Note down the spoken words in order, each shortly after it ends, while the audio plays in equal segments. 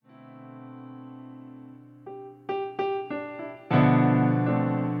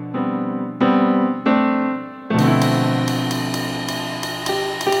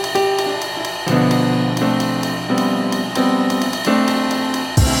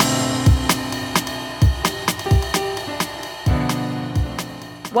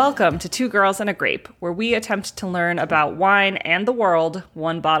Welcome to Two Girls and a Grape, where we attempt to learn about wine and the world,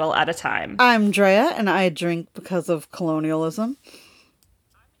 one bottle at a time. I'm Drea, and I drink because of colonialism.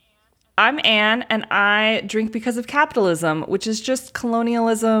 I'm Anne, and I drink because of capitalism, which is just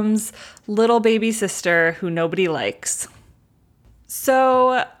colonialism's little baby sister who nobody likes.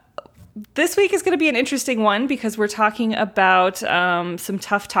 So this week is going to be an interesting one because we're talking about some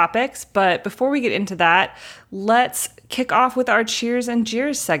tough topics. But before we get into that, let's kick off with our Cheers and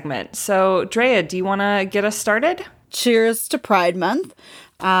Jeers segment. So, Drea, do you want to get us started? Cheers to Pride Month.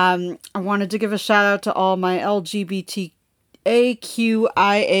 I wanted to give a shout out to all my LGBTQIA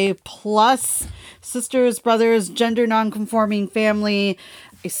plus sisters, brothers, gender nonconforming family.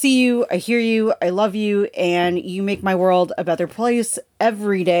 I see you, I hear you, I love you, and you make my world a better place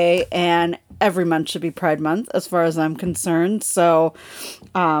every day, and every month should be Pride Month as far as I'm concerned. So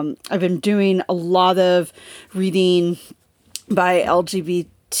I've been doing a lot of reading by LGBTQIA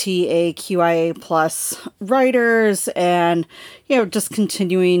plus writers and, just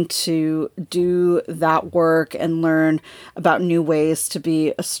continuing to do that work and learn about new ways to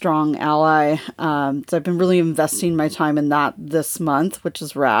be a strong ally. So I've been really investing my time in that this month, which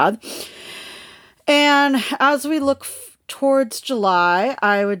is rad. And as we look towards July,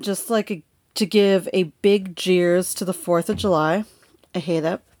 I would just like to give a big cheers to the 4th of July. I hate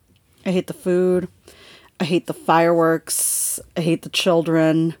it. I hate the food. I hate the fireworks. I hate the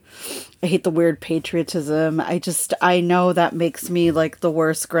children. I hate the weird patriotism. I know that makes me like the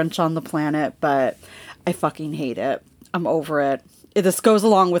worst Grinch on the planet, but I fucking hate it. I'm over it. This goes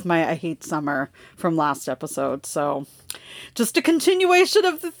along with my I hate summer from last episode. So just a continuation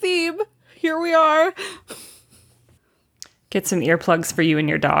of the theme. Here we are. Get some earplugs for you and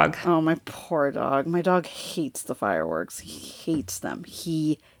your dog. Oh, my poor dog. My dog hates the fireworks. He hates them.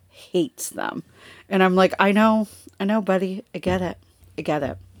 He hates them. And I'm like, I know, buddy. I get it.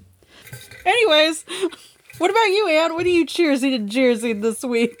 Anyways, what about you, Anne? What are you cheersing and jeersing this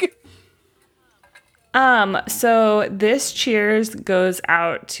week? So this cheers goes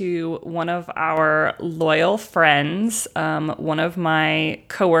out to one of our loyal friends, one of my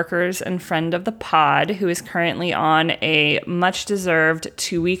coworkers and friend of the pod, who is currently on a much-deserved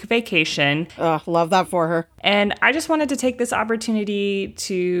 2-week vacation. Love that for her. And I just wanted to take this opportunity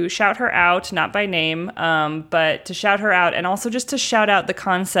to shout her out, not by name, but to shout her out and also just to shout out the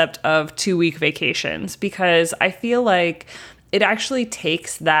concept of 2-week vacations, because I feel like it actually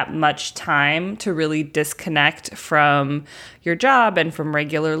takes that much time to really disconnect from your job and from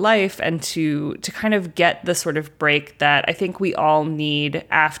regular life and to kind of get the sort of break that I think we all need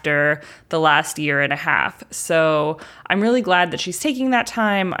after the last year and a half. So I'm really glad that she's taking that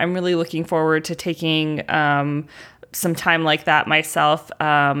time. I'm really looking forward to taking some time like that myself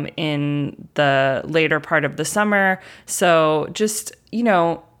in the later part of the summer. So just,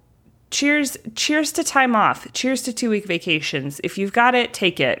 Cheers to time off. Cheers to 2-week vacations. If you've got it,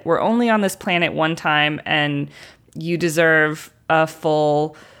 take it. We're only on this planet one time, and you deserve a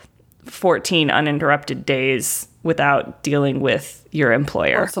full 14 uninterrupted days without dealing with your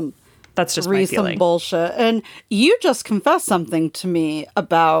employer. Awesome. That's just my feeling. Bullshit. And you just confessed something to me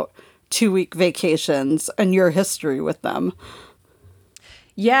about 2-week vacations and your history with them.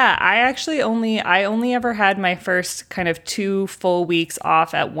 Yeah, I only ever had my first kind of 2 full weeks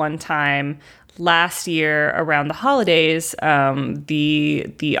off at one time last year around the holidays.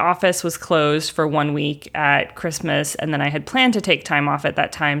 The office was closed for 1 week at Christmas, and then I had planned to take time off at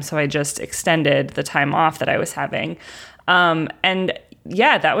that time, so I just extended the time off that I was having. And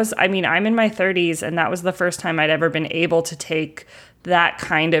yeah, I'm in my 30s, and that was the first time I'd ever been able to take that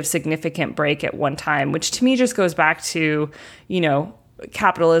kind of significant break at one time, which to me just goes back to,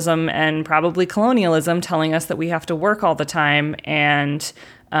 capitalism and probably colonialism telling us that we have to work all the time and,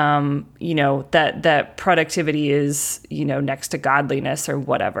 that productivity is, next to godliness or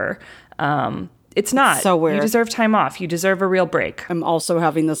whatever. It's not. So weird. You deserve time off. You deserve a real break. I'm also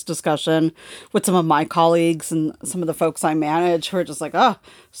having this discussion with some of my colleagues and some of the folks I manage who are just like,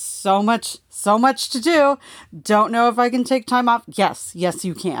 so much to do. Don't know if I can take time off. Yes,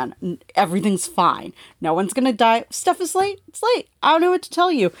 you can. Everything's fine. No one's going to die. Stuff is late. It's late. I don't know what to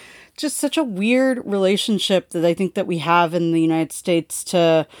tell you. Just such a weird relationship that I think that we have in the United States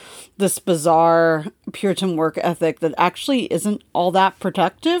to this bizarre Puritan work ethic that actually isn't all that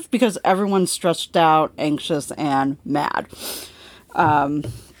protective because everyone's stressed out, anxious, and mad.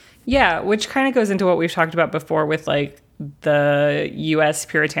 Yeah, which kind of goes into what we've talked about before with like the U.S.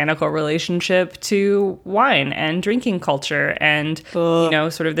 puritanical relationship to wine and drinking culture and,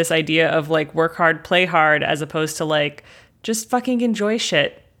 sort of this idea of like work hard, play hard, as opposed to like just fucking enjoy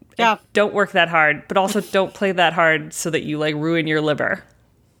shit. Yeah. Don't work that hard, but also don't play that hard so that you like ruin your liver.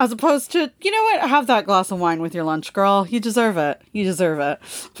 As opposed to, you know what? Have that glass of wine with your lunch, girl. You deserve it. You deserve it.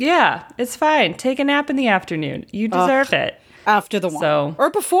 Yeah, it's fine. Take a nap in the afternoon. You deserve it. After the wine. So, or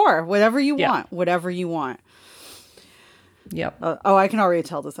before. Whatever you yeah. want. Whatever you want. Yep. I can already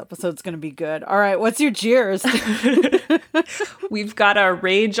tell this episode's going to be good. All right, what's your jeers? We've got our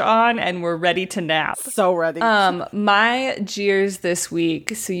rage on and we're ready to nap. So ready. My jeers this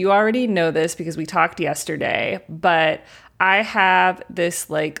week, so you already know this because we talked yesterday, but I have this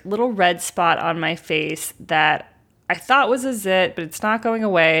like little red spot on my face that I thought was a zit, but it's not going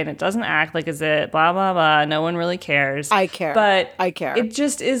away and it doesn't act like a zit, blah, blah, blah. No one really cares. I care. But I care. It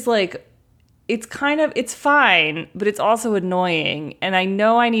just is like, it's fine, but it's also annoying. And I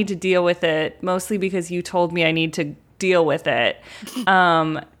know I need to deal with it, mostly because you told me I need to deal with it.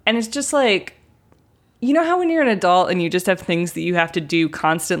 And it's just like, you know how when you're an adult and you just have things that you have to do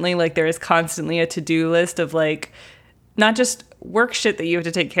constantly, like there is constantly a to-do list of like, not just work shit that you have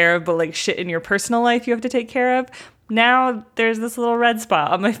to take care of, but like shit in your personal life you have to take care of. Now there's this little red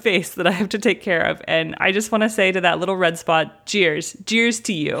spot on my face that I have to take care of. And I just want to say to that little red spot, cheers. Cheers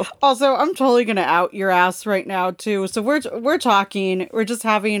to you. Also, I'm totally going to out your ass right now, too. So we're talking. We're just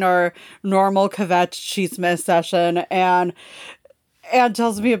having our normal kvetch chisme session. And Anne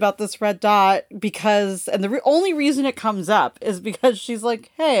tells me about this red dot because, and the only reason it comes up is because she's like,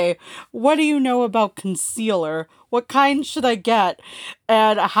 hey, what do you know about concealer? What kind should I get?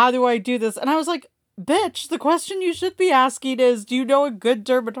 And how do I do this? And I was like, bitch, the question you should be asking is, do you know a good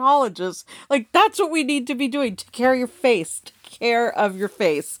dermatologist? Like, that's what we need to be doing. Take care of your face. Take care of your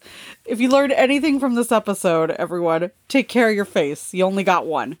face. If you learned anything from this episode, everyone, take care of your face. You only got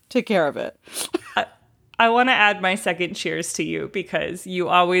one. Take care of it. I want to add my second cheers to you because you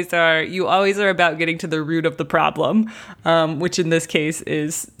always are about getting to the root of the problem, which in this case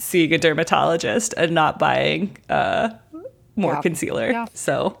is seeing a dermatologist and not buying more concealer. Yeah.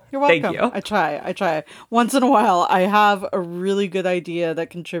 So you're welcome. Thank you. I try. Once in a while, I have a really good idea that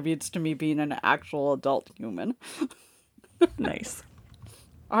contributes to me being an actual adult human. Nice.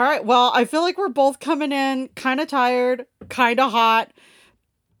 All right. Well, I feel like we're both coming in kind of tired, kind of hot.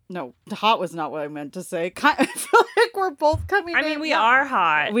 No, hot was not what I meant to say. I feel like we're both coming in. I mean, we are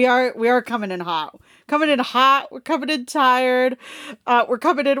hot. We are coming in hot. Coming in hot. We're coming in tired. We're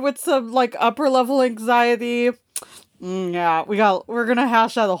coming in with some like upper level anxiety. Yeah, we're gonna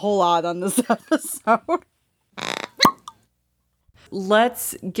hash out a whole lot on this episode.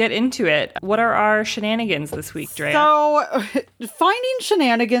 Let's get into it. What are our shenanigans this week, Drea? So, finding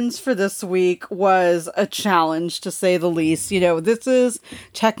shenanigans for this week was a challenge, to say the least. You know, this is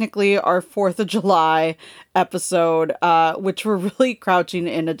technically our 4th of July episode, which we're really crouching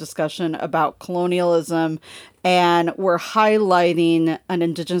in a discussion about colonialism, and we're highlighting an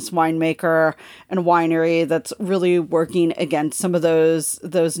Indigenous winemaker and winery that's really working against some of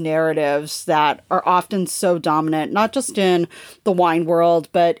those narratives that are often so dominant, not just in the wine world,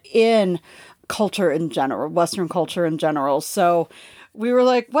 but in culture in general, Western culture in general. So we were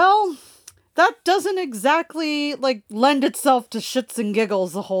like, well, that doesn't exactly like lend itself to shits and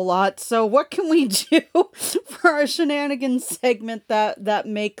giggles a whole lot. So what can we do for our shenanigans segment that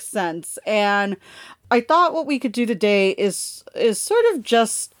makes sense? And I thought what we could do today is sort of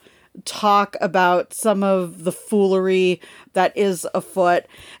just talk about some of the foolery that is afoot.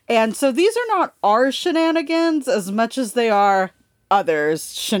 And so these are not our shenanigans as much as they are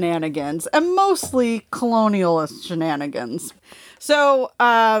others' shenanigans, and mostly colonialist shenanigans. So,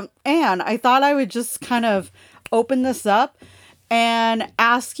 Anne, I thought I would just kind of open this up and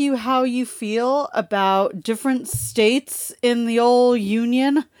ask you how you feel about different states in the old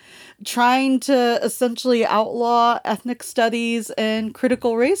Union trying to essentially outlaw ethnic studies and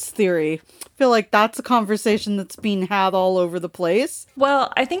critical race theory. I feel like that's a conversation that's being had all over the place.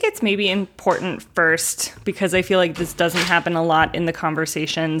 Well, I think it's maybe important first, because I feel like this doesn't happen a lot in the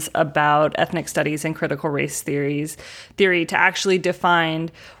conversations about ethnic studies and critical race theory, to actually define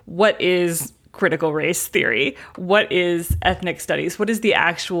what is critical race theory, what is ethnic studies, what is the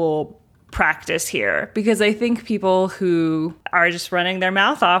actual practice here, because I think people who are just running their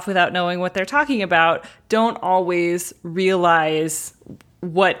mouth off without knowing what they're talking about don't always realize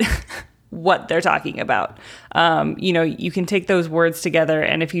what they're talking about. You can take those words together,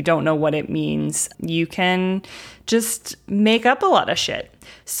 and if you don't know what it means, you can just make up a lot of shit.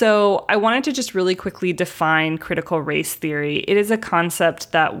 So I wanted to just really quickly define critical race theory. It is a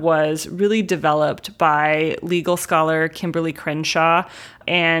concept that was really developed by legal scholar Kimberly Crenshaw,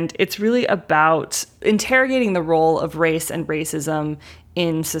 and it's really about interrogating the role of race and racism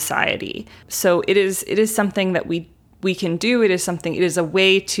in society. So it is something that we we can do. It is a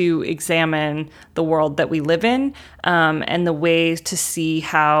way to examine the world that we live in, and the way to see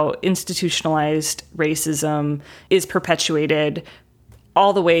how institutionalized racism is perpetuated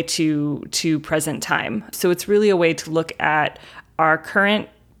all the way to present time. So it's really a way to look at our current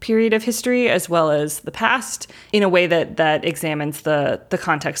period of history as well as the past in a way that examines the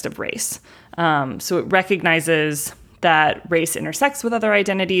context of race. So it recognizes that race intersects with other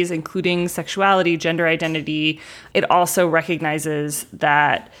identities, including sexuality, gender identity. It also recognizes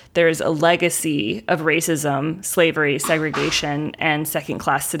that there is a legacy of racism, slavery, segregation, and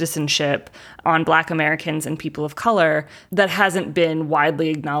second-class citizenship on Black Americans and people of color that hasn't been widely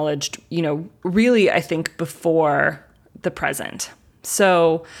acknowledged, really, I think, before the present.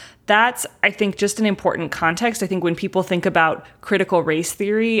 So that's, I think, just an important context. I think when people think about critical race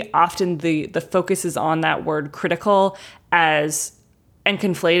theory, often the focus is on that word critical and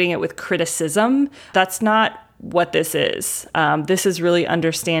conflating it with criticism. That's not what this is. This is really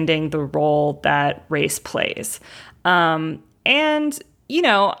understanding the role that race plays. It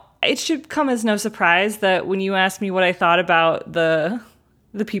should come as no surprise that when you ask me what I thought about the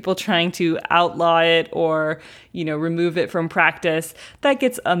people trying to outlaw it or, remove it from practice, that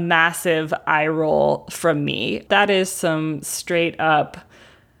gets a massive eye roll from me. That is some straight up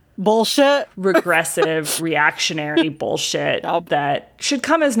bullshit, regressive, reactionary bullshit that should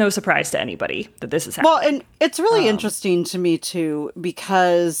come as no surprise to anybody that this is happening. Well, and it's really interesting to me too,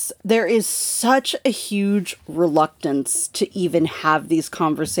 because there is such a huge reluctance to even have these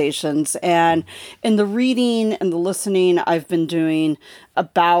conversations. And in the reading and the listening I've been doing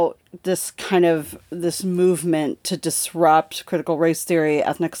about this movement to disrupt critical race theory,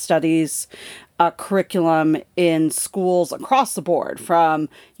 ethnic studies, curriculum in schools across the board, from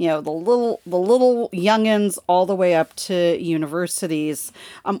the little youngins all the way up to universities,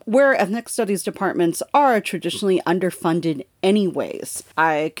 where ethnic studies departments are traditionally underfunded anyways.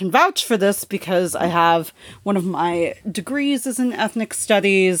 I can vouch for this because I have one of my degrees is in ethnic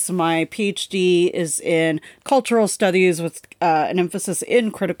studies. My PhD is in cultural studies with an emphasis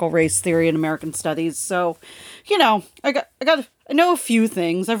in critical race theory and American studies. So, I know a few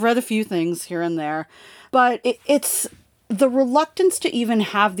things. I've read a few things here and there, but it's the reluctance to even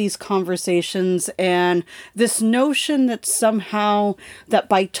have these conversations, and this notion that somehow that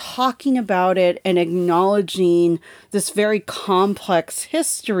by talking about it and acknowledging this very complex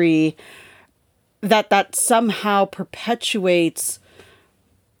history, that somehow perpetuates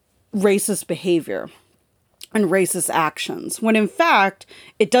racist behavior and racist actions, when in fact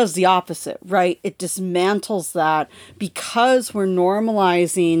it does the opposite, right? It dismantles that because we're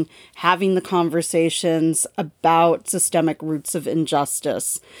normalizing having the conversations about systemic roots of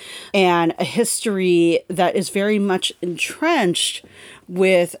injustice and a history that is very much entrenched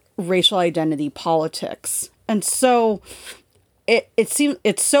with racial identity politics. And so it seems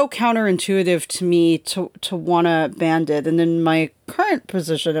it's so counterintuitive to me to want to ban it. And in my current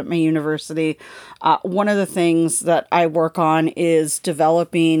position at my university, one of the things that I work on is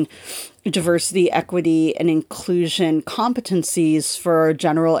developing diversity, equity, and inclusion competencies for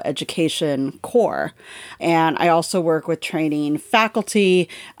general education core. And I also work with training faculty.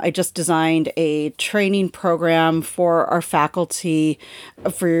 I just designed a training program for our faculty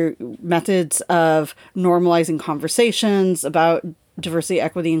for methods of normalizing conversations about diversity,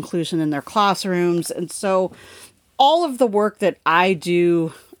 equity, inclusion in their classrooms. And so all of the work that I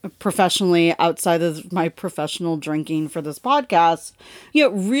do professionally outside of my professional drinking for this podcast,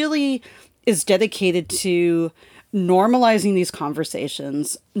 really is dedicated to normalizing these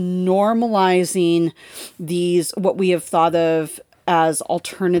conversations, normalizing these, what we have thought of as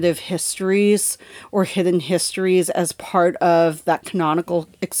alternative histories or hidden histories as part of that canonical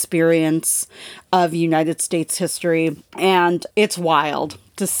experience of United States history. And it's wild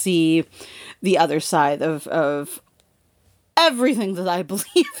to see the other side of everything that I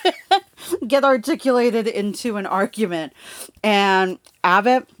believe in get articulated into an argument. And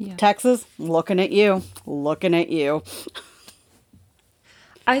Abbott, Texas, looking at you.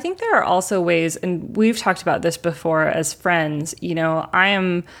 I think there are also ways, and we've talked about this before as friends. I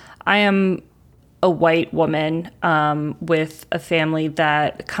am a white woman with a family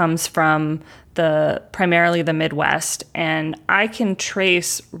that comes from primarily the Midwest, and I can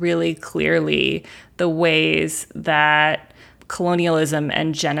trace really clearly the ways that colonialism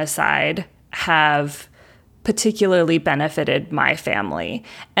and genocide have particularly benefited my family.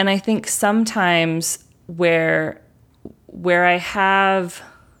 And I think sometimes where I have,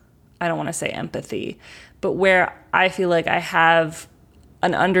 I don't want to say empathy, but where I feel like I have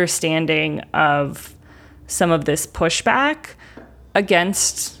an understanding of some of this pushback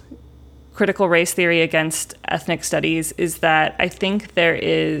against critical race theory against ethnic studies is that I think there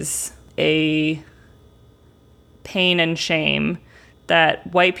is a pain and shame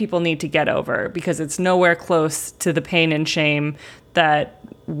that white people need to get over, because it's nowhere close to the pain and shame that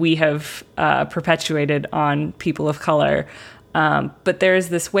we have perpetuated on people of color. But there's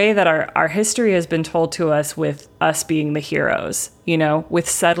this way that our history has been told to us, with us being the heroes, you know, with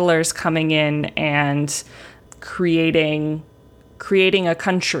settlers coming in and creating a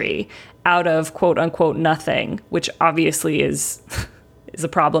country out of quote unquote nothing, which obviously is a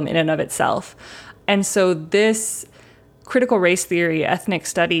problem in and of itself. And so this critical race theory, ethnic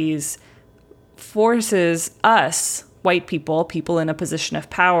studies, forces us, white people in a position of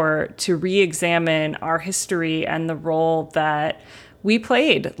power, to re-examine our history and the role that we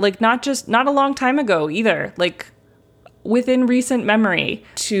played, like not a long time ago either, like within recent memory,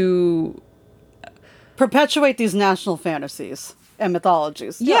 to perpetuate these national fantasies and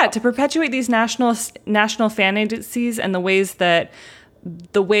mythologies. Yeah, to perpetuate these national fantasies, and the ways that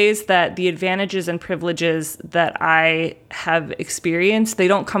the advantages and privileges that I have experienced, they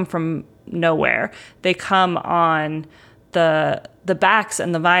don't come from nowhere. They come on the backs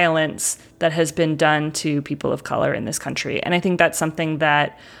and the violence that has been done to people of color in this country. And I think that's something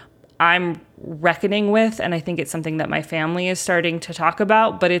that I'm reckoning with, and I think it's something that my family is starting to talk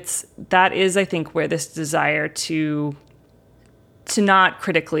about. But that is, I think, where this desire to not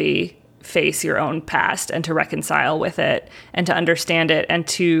critically face your own past and to reconcile with it and to understand it and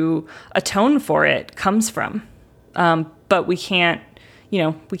to atone for it comes from. But we can't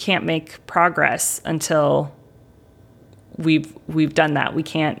make progress until we've done that. We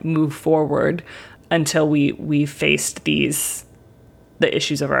can't move forward until we've faced the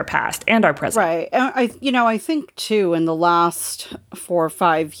issues of our past and our present. Right. And I think too, in the last 4 or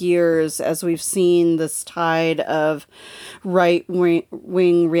 5 years, as we've seen this tide of right-wing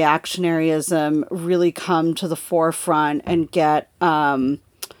reactionaryism really come to the forefront and get,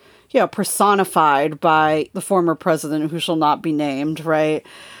 personified by the former president, who shall not be named, right?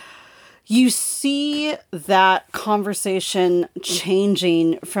 You see that conversation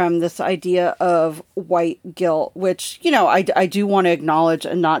changing from this idea of white guilt, which, I do want to acknowledge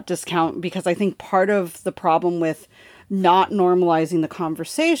and not discount, because I think part of the problem with not normalizing the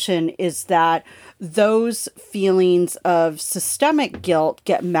conversation is that those feelings of systemic guilt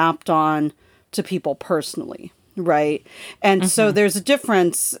get mapped on to people personally. Right. And so there's a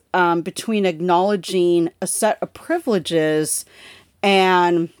difference between acknowledging a set of privileges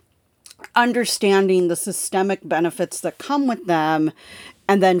and understanding the systemic benefits that come with them,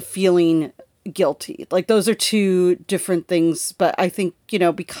 and then feeling guilty. Like, those are two different things. But I think,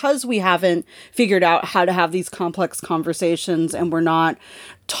 because we haven't figured out how to have these complex conversations, and we're not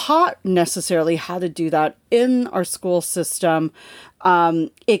taught necessarily how to do that in our school system,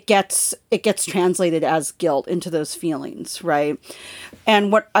 it gets translated as guilt into those feelings, right?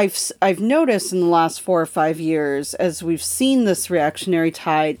 And what I've noticed in the last 4 or 5 years, as we've seen this reactionary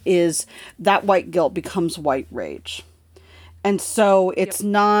tide, is that white guilt becomes white rage. And so it's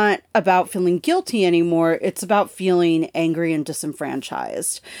not about feeling guilty anymore. It's about feeling angry and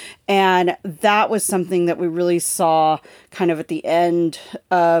disenfranchised. And that was something that we really saw kind of at the end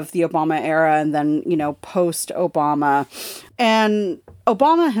of the Obama era, and then, post-Obama. And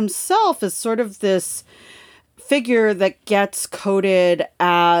Obama himself is sort of this figure that gets coded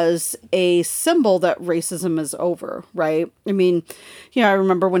as a symbol that racism is over, right? I mean, I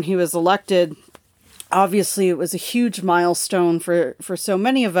remember when he was elected, obviously it was a huge milestone for so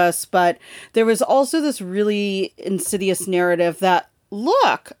many of us, but there was also this really insidious narrative that,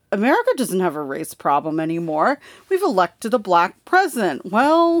 look, America doesn't have a race problem anymore. We've elected a black president.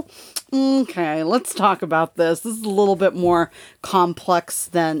 Well, okay, let's talk about this. This is a little bit more complex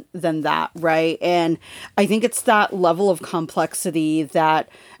than that, right? And I think it's that level of complexity that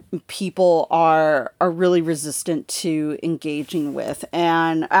people are really resistant to engaging with.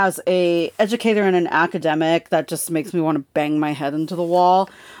 And as a educator and an academic, that just makes me want to bang my head into the wall.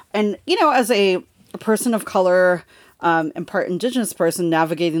 And, as a person of color, and part Indigenous person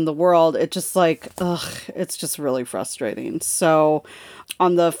navigating the world, it's just really frustrating. So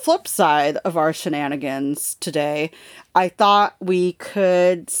on the flip side of our shenanigans today, I thought we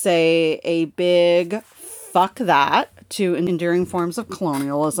could say a big fuck that to enduring forms of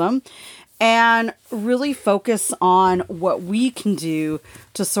colonialism, and really focus on what we can do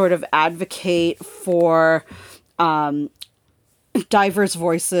to sort of advocate for diverse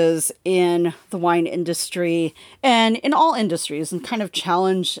voices in the wine industry and in all industries, and kind of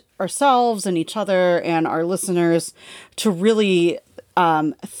challenge ourselves and each other and our listeners to really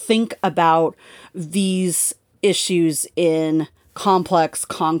think about these issues in complex,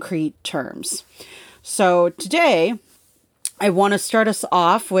 concrete terms. So today, I want to start us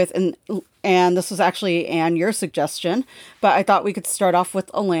off with, and this was actually, Anne, your suggestion, but I thought we could start off with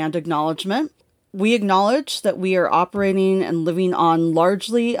a land acknowledgement. We acknowledge that we are operating and living on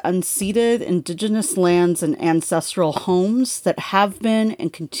largely unceded Indigenous lands and ancestral homes that have been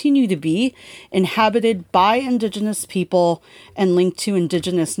and continue to be inhabited by Indigenous people and linked to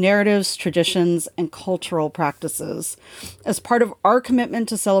Indigenous narratives, traditions, and cultural practices. As part of our commitment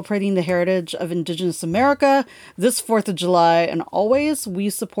to celebrating the heritage of Indigenous America, this 4th of July and always, we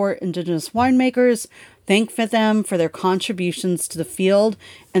support Indigenous winemakers, thank them for their contributions to the field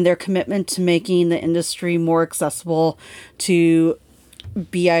and their commitment to making the industry more accessible to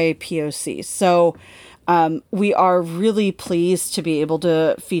BIPOC. So we are really pleased to be able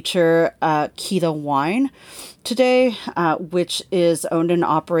to feature Kita Wine today, which is owned and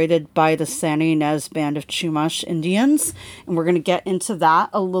operated by the Santa Ynez Band of Chumash Indians. And we're going to get into that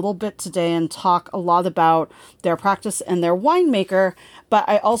a little bit today and talk a lot about their practice and their winemaker. But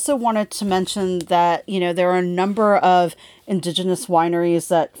I also wanted to mention that, there are a number of Indigenous wineries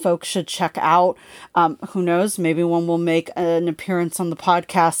that folks should check out. Who knows, maybe one will make an appearance on the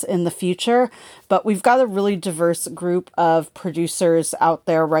podcast in the future. But we've got a really diverse group of producers out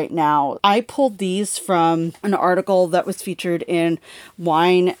there right now. I pulled these from an article that was featured in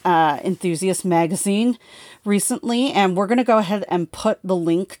Wine Enthusiast magazine recently, and we're going to go ahead and put the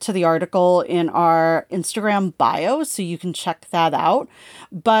link to the article in our Instagram bio so you can check that out.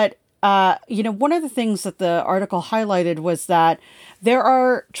 But one of the things that the article highlighted was that there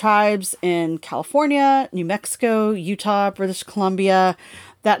are tribes in California, New Mexico, Utah, British Columbia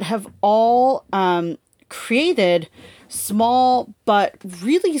that have all created small but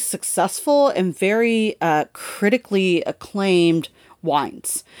really successful and very critically acclaimed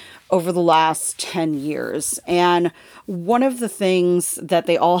wines over the last 10 years. And one of the things that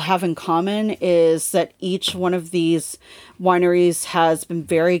they all have in common is that each one of these wineries has been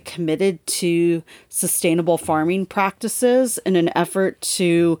very committed to sustainable farming practices in an effort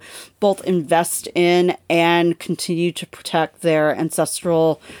to both invest in and continue to protect their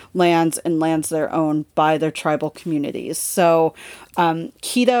ancestral lands and lands that are owned by their tribal communities. So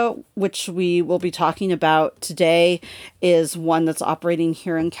Kita, which we will be talking about today, is one that's operating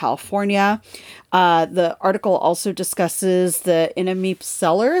here in California. The article also discusses the Inamip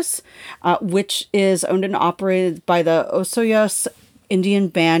Cellars, which is owned and operated by the Osoyoos Indian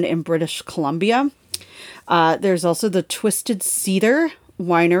Band in British Columbia. There's also the Twisted Cedar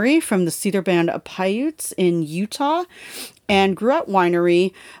Winery from the Cedar Band of Paiutes in Utah, and Gruet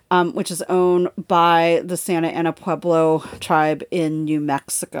Winery, which is owned by the Santa Ana Pueblo tribe in New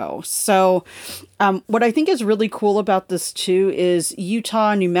Mexico. So what I think is really cool about this too is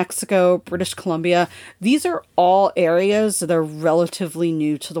Utah, New Mexico, British Columbia. These are all areas that are relatively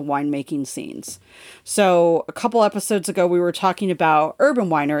new to the winemaking scenes. So a couple episodes ago, we were talking about urban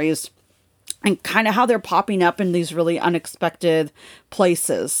wineries and kind of how they're popping up in these really unexpected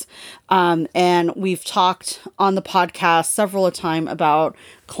places. And we've talked on the podcast several times about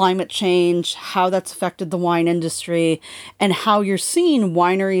climate change, how that's affected the wine industry, and how you're seeing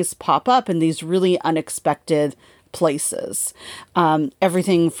wineries pop up in these really unexpected places.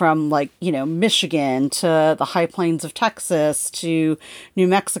 Everything from Michigan to the high plains of Texas to New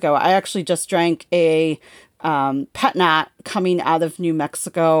Mexico. I actually just drank a pet nat coming out of New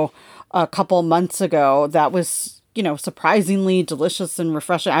Mexico a couple months ago that was, surprisingly delicious and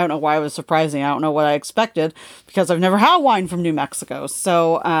refreshing. I don't know why it was surprising. I don't know what I expected because I've never had wine from New Mexico.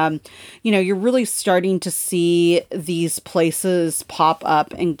 So, you're really starting to see these places pop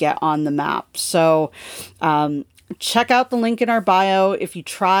up and get on the map. So, check out the link in our bio. If you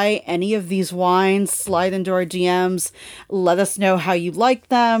try any of these wines, slide into our DMs. Let us know how you like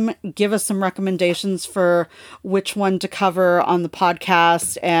them. Give us some recommendations for which one to cover on the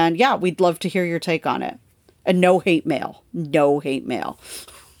podcast. And yeah, we'd love to hear your take on it. And no hate mail. No hate mail.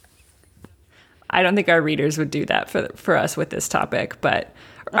 I don't think our readers would do that for us with this topic, but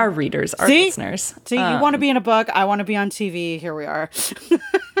our readers, our listeners. See, you want to be in a book. I want to be on TV. Here we are.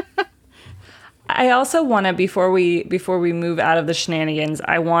 I also want to, before we move out of the shenanigans,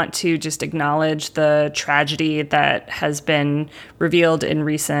 I want to just acknowledge the tragedy that has been revealed in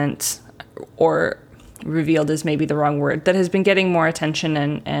recent, or revealed is maybe the wrong word, that has been getting more attention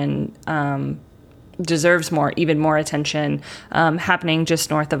and deserves even more attention, happening just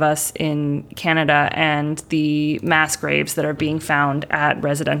north of us in Canada, and the mass graves that are being found at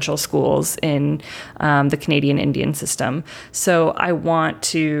residential schools in the Canadian Indian system. So I want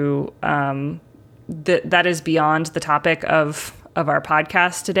to... that is beyond the topic of our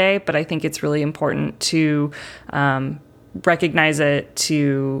podcast today, but I think it's really important to recognize it,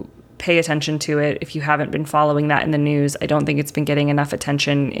 to pay attention to it. If you haven't been following that in the news, I don't think it's been getting enough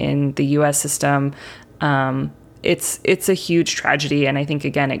attention in the U.S. system. It's a huge tragedy, and I think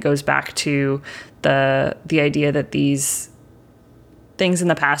again it goes back to the idea that these things in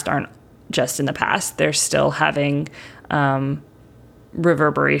the past aren't just in the past; they're still having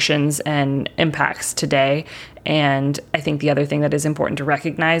reverberations and impacts today. And I think the other thing that is important to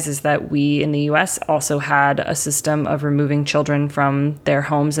recognize is that we in the US also had a system of removing children from their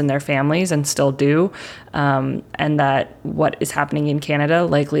homes and their families, and still do. And that what is happening in Canada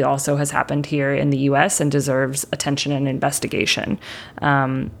likely also has happened here in the US and deserves attention and investigation.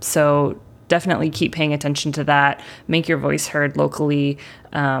 So definitely keep paying attention to that. Make your voice heard locally.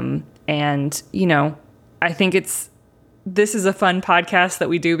 And, you know, I think this is a fun podcast that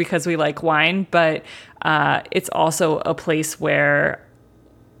we do because we like wine, but it's also a place where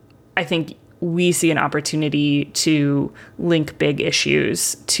I think we see an opportunity to link big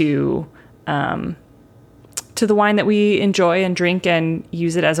issues to the wine that we enjoy and drink, and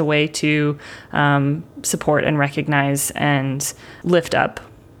use it as a way to support and recognize and lift up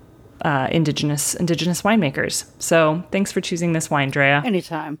Indigenous winemakers. So thanks for choosing this wine, Drea.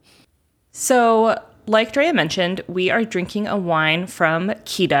 Anytime. So, like Drea mentioned, we are drinking a wine from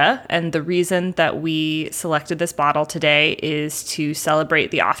Kita, and the reason that we selected this bottle today is to celebrate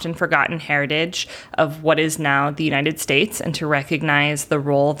the often forgotten heritage of what is now the United States, and to recognize the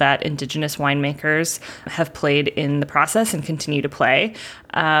role that Indigenous winemakers have played in the process and continue to play.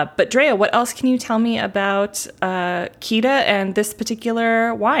 But Drea, what else can you tell me about Kita and this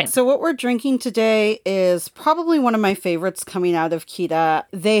particular wine? So what we're drinking today is probably one of my favorites coming out of Kita.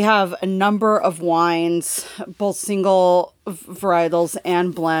 They have a number of wines, both single varietals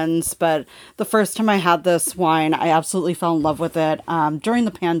and blends, but the first time I had this wine, I absolutely fell in love with it. During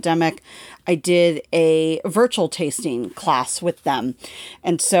the pandemic, I did a virtual tasting class with them,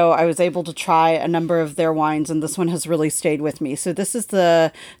 and so I was able to try a number of their wines, and this one has really stayed with me. So this is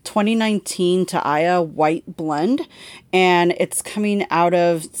the 2019 Ta'aya White Blend, and it's coming out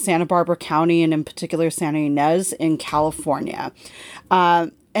of Santa Barbara County, and in particular Santa Ynez in California.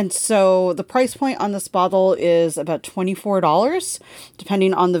 And so the price point on this bottle is about $24,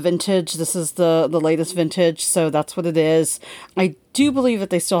 depending on the vintage. This is the latest vintage, so that's what it is. I do believe that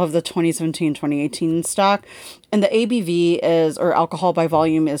they still have the 2017, 2018 in stock. And the ABV is, or alcohol by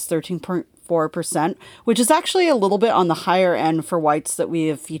volume, is 13.4%, which is actually a little bit on the higher end for whites that we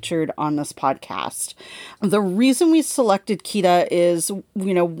have featured on this podcast. The reason we selected Kita is,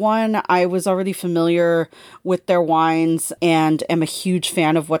 you know, one, I was already familiar with their wines and am a huge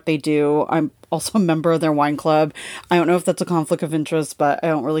fan of what they do. I'm also a member of their wine club. I don't know if that's a conflict of interest, but I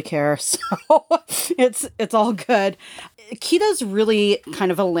don't really care. So it's all good. Kita's really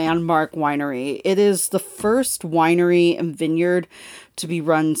kind of a landmark winery. It is the first winery and vineyard to be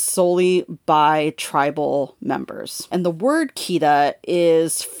run solely by tribal members. And the word Kita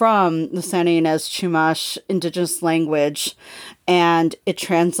is from the Santa Ynez Chumash indigenous language, and it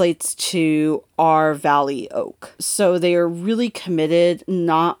translates to our valley oak. So they are really committed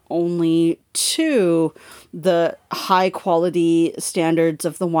not only to the high quality standards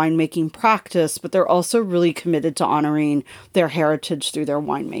of the winemaking practice, but they're also really committed to honoring their heritage through their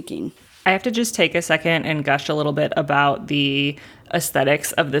winemaking. I have to just take a second and gush a little bit about the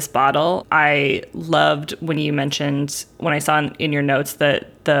aesthetics of this bottle. I loved when you mentioned, when I saw in your notes,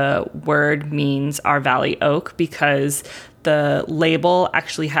 that the word means our valley oak, because the label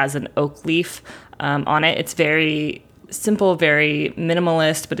actually has an oak leaf on it. It's very simple, very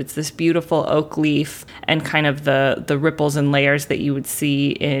minimalist, but it's this beautiful oak leaf and kind of the ripples and layers that you would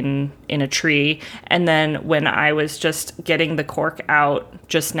see in a tree. And then when I was just getting the cork out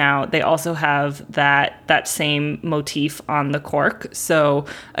just now, they also have that same motif on the cork. So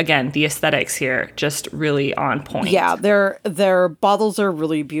again, the aesthetics here just really on point. Yeah, their bottles are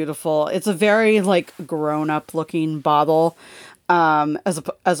really beautiful. It's a very like grown up looking bottle. As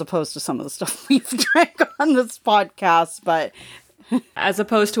opposed to some of the stuff we've drank on this podcast, but as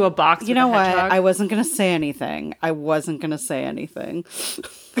opposed to a box. You know what? I wasn't going to say anything.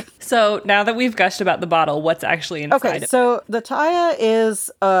 So now that we've gushed about the bottle, what's actually inside? Okay, so the Ta'aya is,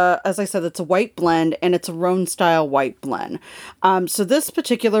 as I said, it's a white blend, and it's a Rhone style white blend. So this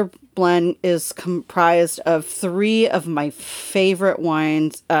particular blend is comprised of three of my favorite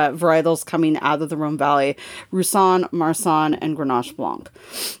wines, varietals coming out of the Rhone Valley: Roussanne, Marsanne, and Grenache Blanc.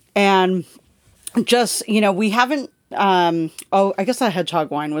 And just, you know, we haven't, I guess that hedgehog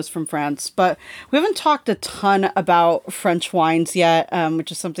wine was from France, but we haven't talked a ton about French wines yet,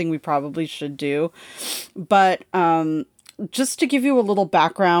 which is something we probably should do. But just to give you a little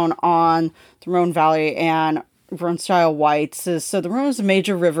background on the Rhone Valley and Rhone-style whites is, so the Rhone is a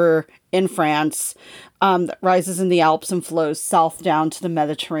major river in France that rises in the Alps and flows south down to the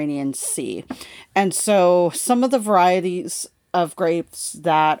Mediterranean Sea. And so some of the varieties of grapes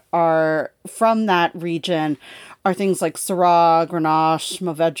that are from that region are things like Syrah, Grenache,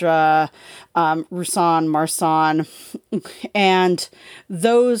 Mourvedre, Roussanne, Marsanne, and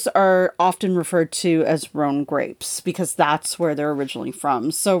those are often referred to as Rhone grapes because that's where they're originally from.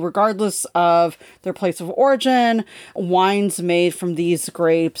 So regardless of their place of origin, wines made from these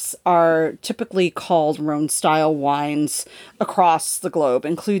grapes are typically called Rhone-style wines across the globe,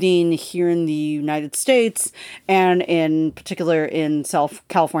 including here in the United States and in particular in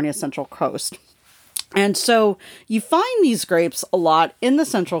California's Central Coast. And so you find these grapes a lot in the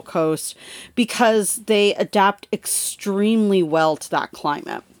Central Coast because they adapt extremely well to that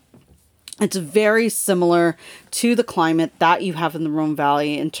climate. It's very similar to the climate that you have in the Rhone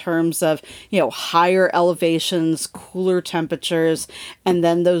Valley in terms of, higher elevations, cooler temperatures, and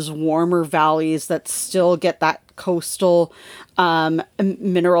then those warmer valleys that still get that coastal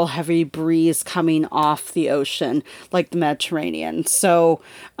mineral heavy breeze coming off the ocean like the Mediterranean. So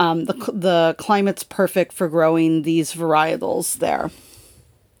the climate's perfect for growing these varietals there.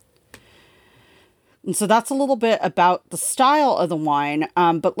 And so that's a little bit about the style of the wine,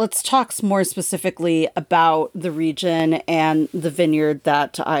 but let's talk more specifically about the region and the vineyard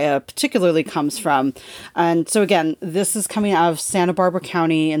that Aya particularly comes from. And so again, this is coming out of Santa Barbara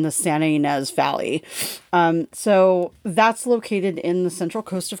County in the Santa Ynez Valley. So that's located in the Central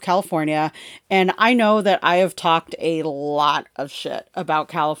Coast of California. And I know that I have talked a lot of shit about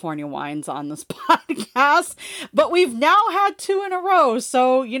California wines on this podcast, but we've now had 2 in a row.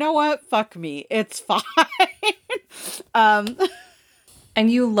 So you know what? Fuck me. It's fine. And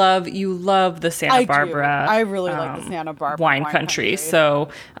you love the Santa Barbara. I really like the Santa Barbara wine country. So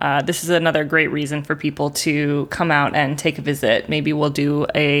this is another great reason for people to come out and take a visit. Maybe we'll do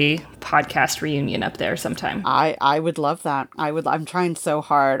a podcast reunion up there sometime. I would love that. I'm trying so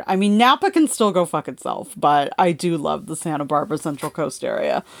hard. I mean, Napa can still go fuck itself, but I do love the Santa Barbara Central Coast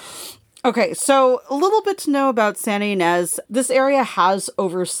area. Okay, so a little bit to know about Santa Ynez. This area has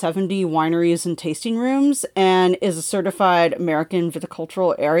over 70 wineries and tasting rooms and is a certified American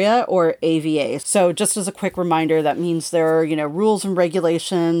viticultural area, or AVA. So just as a quick reminder, that means there are, rules and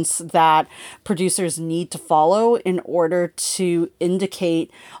regulations that producers need to follow in order to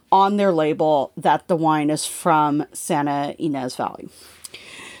indicate on their label that the wine is from Santa Ynez Valley.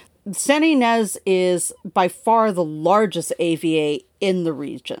 Santa Ynez is by far the largest AVA in the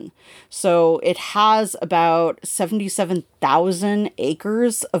region. So it has about 77,000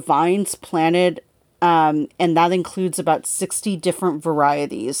 acres of vines planted, and that includes about 60 different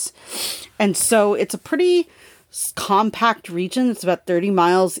varieties. And so it's a pretty compact region. It's about 30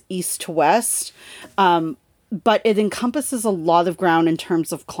 miles east to west. But it encompasses a lot of ground in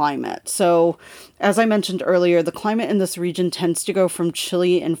terms of climate. So, as I mentioned earlier, the climate in this region tends to go from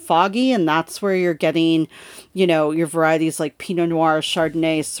chilly and foggy, and that's where you're getting, your varieties like Pinot Noir,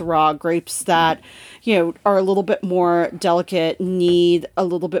 Chardonnay, Syrah, grapes that, are a little bit more delicate, need a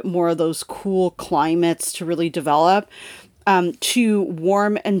little bit more of those cool climates to really develop, to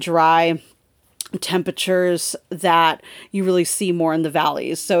warm and dry temperatures that you really see more in the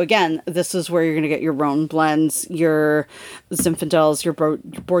valleys. So again, this is where you're going to get your Rhone blends, your Zinfandels, your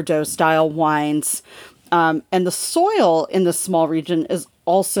Bordeaux style wines. And the soil in this small region is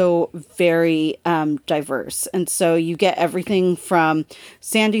also very diverse. And so you get everything from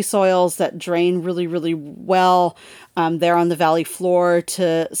sandy soils that drain really, really well there on the valley floor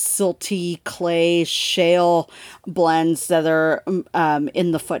to silty, clay, shale blends that are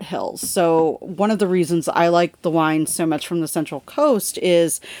in the foothills. So one of the reasons I like the wine so much from the Central Coast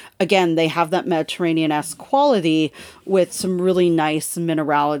is, again, they have that Mediterranean-esque quality with some really nice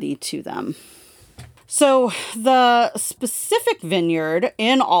minerality to them. So the specific vineyard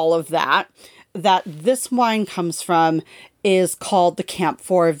in all of that this wine comes from is called the Camp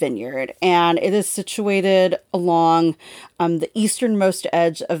 4 Vineyard, and it is situated along the easternmost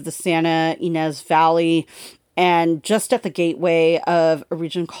edge of the Santa Ynez Valley and just at the gateway of a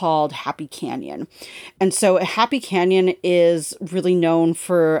region called Happy Canyon. And so Happy Canyon is really known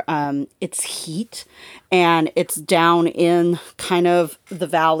for its heat, and it's down in kind of the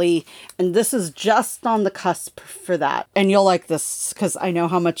valley. And this is just on the cusp for that. And you'll like this because I know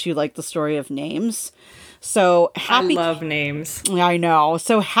how much you like the story of names. So I love names. I know.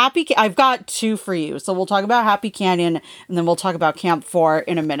 So I've got two for you. So we'll talk about Happy Canyon, and then we'll talk about Camp 4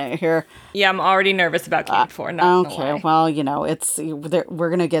 in a minute here. Yeah, I'm already nervous about Camp 4. Not gonna Okay, lie. well, we're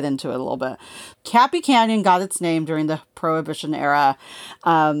going to get into it a little bit. Happy Canyon got its name during the Prohibition era.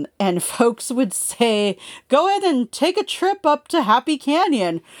 And folks would say, go ahead and take a trip up to Happy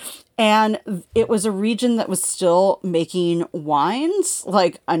Canyon. And it was a region that was still making wines,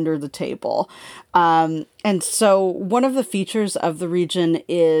 like, under the table. And so one of the features of the region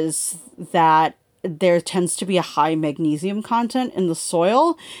is that there tends to be a high magnesium content in the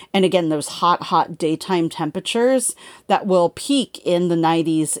soil. And again, those hot daytime temperatures that will peak in the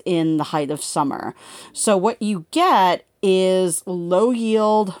 90s in the height of summer. So what you get is low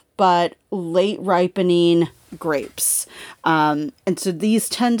yield, but late ripening grapes. And so these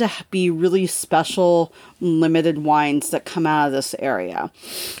tend to be really special limited wines that come out of this area.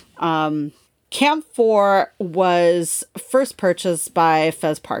 Camp 4 was first purchased by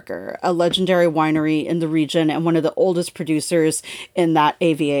Fez Parker, a legendary winery in the region and one of the oldest producers in that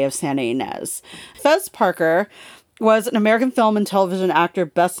AVA of Santa Ynez. Fez Parker was an American film and television actor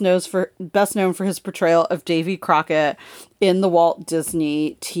best known for his portrayal of Davy Crockett in the Walt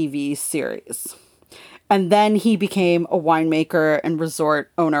Disney TV series. And then he became a winemaker and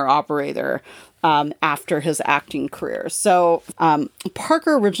resort owner-operator after his acting career. So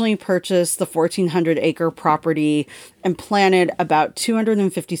Parker originally purchased the 1,400-acre property and planted about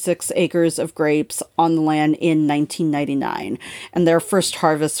 256 acres of grapes on the land in 1999. And their first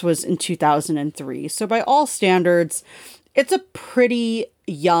harvest was in 2003. So by all standards, it's a pretty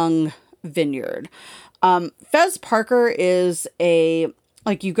young vineyard. Fez Parker is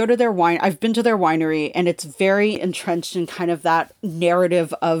you go to their I've been to their winery, and it's very entrenched in kind of that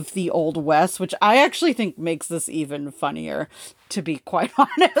narrative of the Old West, which I actually think makes this even funnier, to be quite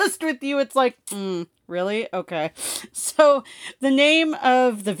honest with you. It's like, really? Okay. So the name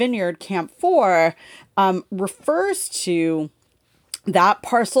of the vineyard, Camp 4, refers to that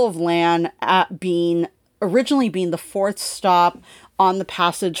parcel of land originally being the fourth stop on the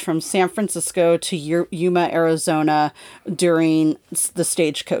passage from San Francisco to Yuma, Arizona during the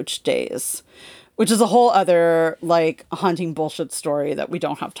stagecoach days, which is a whole other hunting bullshit story that we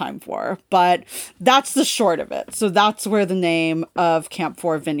don't have time for. But that's the short of it. So that's where the name of Camp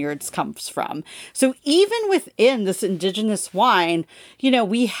 4 Vineyards comes from. So even within this indigenous wine,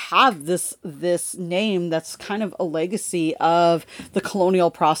 we have this name that's kind of a legacy of the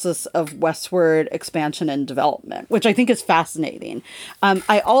colonial process of westward expansion and development, which I think is fascinating.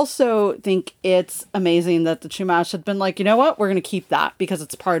 I also think it's amazing that the Chumash had been like, you know what, we're going to keep that because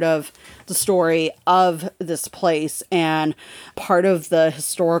it's part of the story of this place and part of the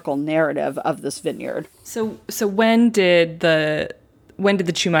historical narrative of this vineyard. So when did the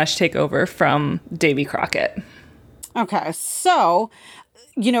Chumash take over from Davy Crockett? Okay, so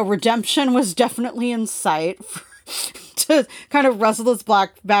redemption was definitely in sight to kind of wrestle this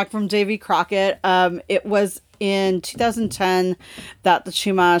back from Davy Crockett. It was in 2010 that the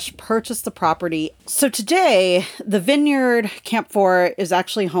Chumash purchased the property. So today, the vineyard, Camp 4, is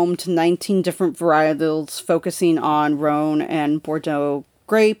actually home to 19 different varietals focusing on Rhone and Bordeaux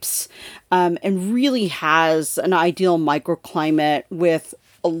grapes, and really has an ideal microclimate with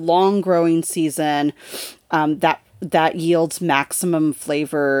a long growing season that yields maximum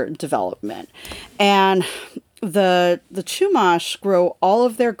flavor development. And the Chumash grow all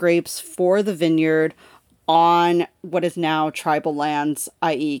of their grapes for the vineyard on what is now tribal lands,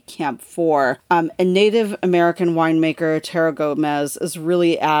 i.e. Camp 4. And Native American winemaker Tara Gomez is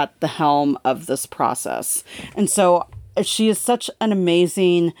really at the helm of this process. And so she is such an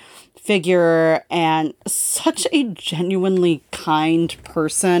amazing figure and such a genuinely kind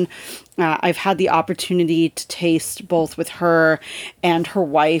person. I've had the opportunity to taste both with her and her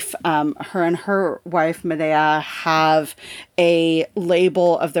wife. Her and her wife, Medea, have a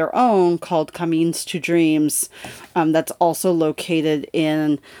label of their own called Camins to Dreams that's also located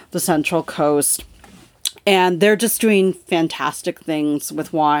in the Central Coast. And they're just doing fantastic things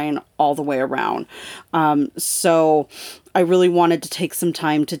with wine all the way around. So I really wanted to take some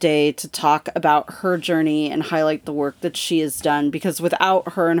time today to talk about her journey and highlight the work that she has done, because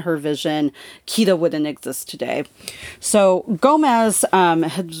without her and her vision, Kita wouldn't exist today. So Gomez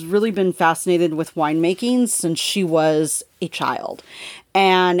has really been fascinated with winemaking since she was a child.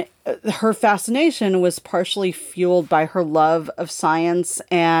 And her fascination was partially fueled by her love of science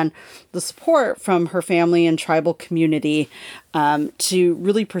and the support from her family and tribal community to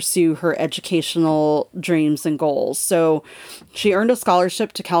really pursue her educational dreams and goals. So she earned a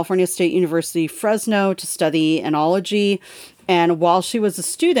scholarship to California State University, Fresno, to study enology. And while she was a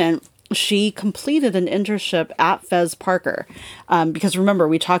student, she completed an internship at Fez Parker. Because remember,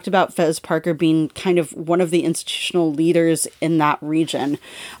 we talked about Fez Parker being kind of one of the institutional leaders in that region.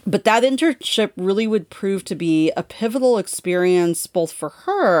 But that internship really would prove to be a pivotal experience both for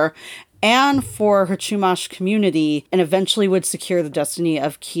her and for her Chumash community, and eventually would secure the destiny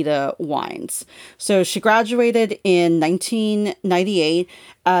of Kita Wines. So she graduated in 1998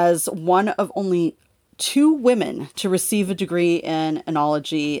 as one of only 2 women to receive a degree in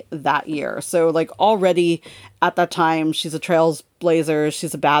enology that year. So like already at that time, she's a trailblazer,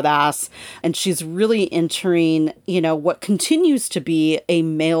 she's a badass, and she's really entering, what continues to be a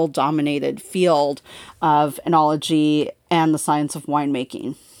male-dominated field of enology and the science of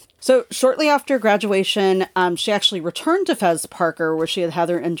winemaking. So shortly after graduation, she actually returned to Fez Parker, where she had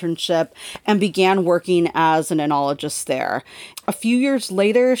her internship, and began working as an enologist there. A few years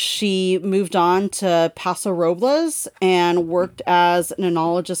later, she moved on to Paso Robles and worked as an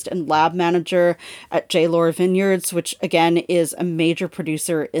enologist and lab manager at J. Lohr Vineyards, which again is a major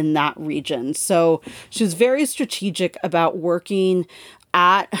producer in that region. So she was very strategic about working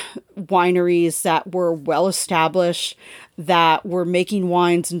at wineries that were well established, that were making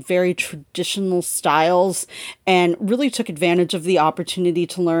wines in very traditional styles, and really took advantage of the opportunity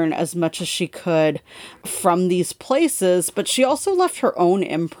to learn as much as she could from these places. But she also left her own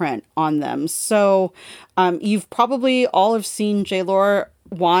imprint on them. So you've probably all have seen J. Lohr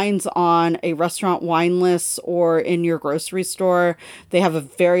wines on a restaurant wine list or in your grocery store. They have a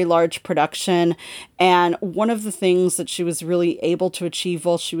very large production. And one of the things that she was really able to achieve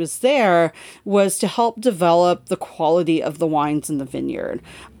while she was there was to help develop the quality of the wines in the vineyard,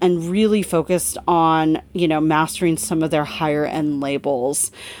 and really focused on, mastering some of their higher end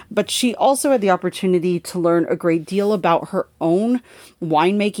labels. But she also had the opportunity to learn a great deal about her own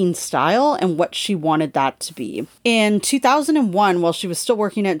winemaking style and what she wanted that to be. In 2001, while she was still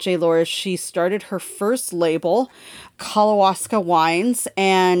working at J. Lohr, she started her first label, Kalawaska Wines,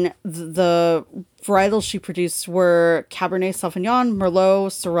 and the varietals she produced were Cabernet Sauvignon, Merlot,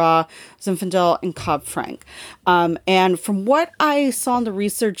 Syrah, Zinfandel, and Cab Franc. And from what I saw in the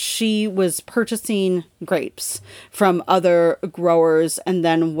research, she was purchasing grapes from other growers and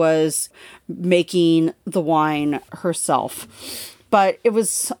then was making the wine herself. But it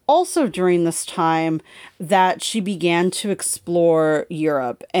was also during this time that she began to explore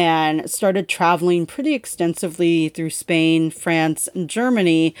Europe and started traveling pretty extensively through Spain, France, and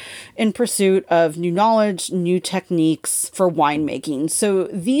Germany in pursuit of new knowledge, new techniques for winemaking. So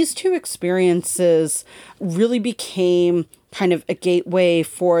these 2 experiences really became kind of a gateway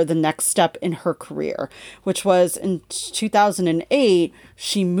for the next step in her career, which was in 2008,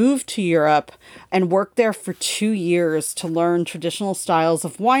 she moved to Europe and worked there for 2 years to learn traditional styles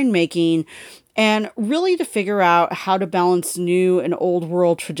of winemaking and really to figure out how to balance new and old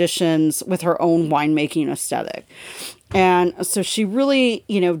world traditions with her own winemaking aesthetic. And so she really,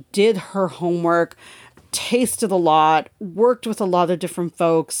 did her homework, tasted a lot, worked with a lot of different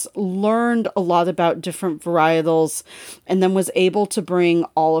folks, learned a lot about different varietals, and then was able to bring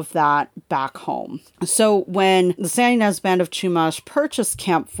all of that back home. So when the Santa Ynez Band of Chumash purchased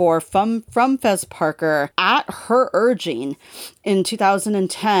Camp 4 from Fez Parker, at her urging, in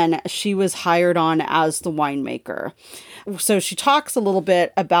 2010, she was hired on as the winemaker. So she talks a little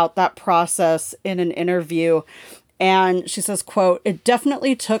bit about that process in an interview. And she says, quote, "It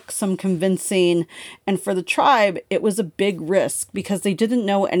definitely took some convincing, and for the tribe, it was a big risk because they didn't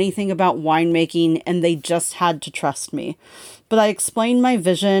know anything about winemaking and they just had to trust me. But I explained my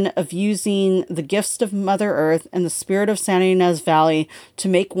vision of using the gifts of Mother Earth and the spirit of Santa Ynez Valley to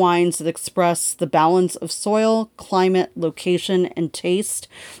make wines that express the balance of soil, climate, location, and taste,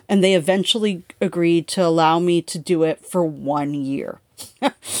 and they eventually agreed to allow me to do it for 1 year."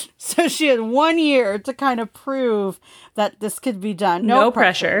 So she had 1 year to kind of prove that this could be done. No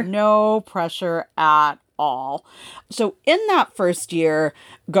pressure. No pressure at all. So in that first year,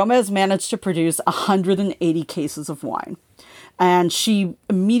 Gomez managed to produce 180 cases of wine. And she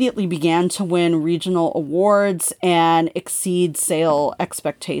immediately began to win regional awards and exceed sale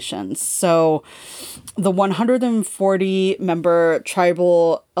expectations. So the 140-member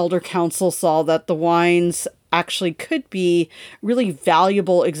tribal elder council saw that the wines actually could be really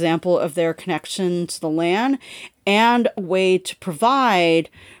valuable example of their connection to the land and a way to provide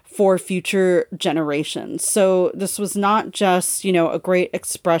for future generations. So this was not just, a great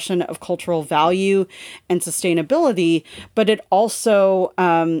expression of cultural value and sustainability, but it also,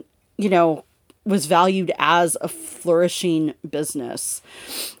 was valued as a flourishing business.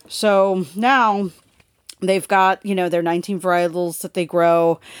 So now they've got, their 19 varietals that they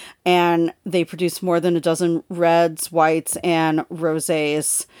grow, and they produce more than a dozen reds, whites, and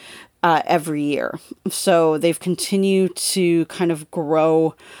rosés. every year. So they've continued to kind of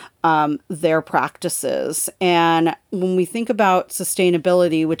grow their practices. And when we think about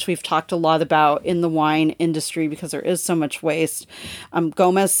sustainability, which we've talked a lot about in the wine industry because there is so much waste,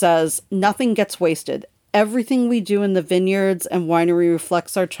 Gomez says, nothing gets wasted. Everything we do in the vineyards and winery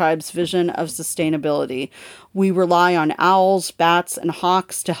reflects our tribe's vision of sustainability. We rely on owls, bats, and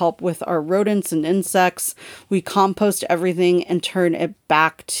hawks to help with our rodents and insects. We compost everything and turn it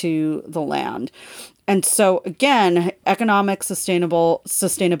back to the land. And so, again, economic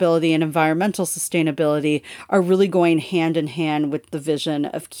sustainability and environmental sustainability are really going hand in hand with the vision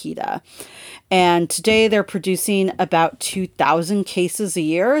of Kita. And today they're producing about 2,000 cases a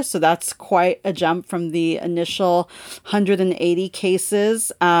year. So that's quite a jump from the initial 180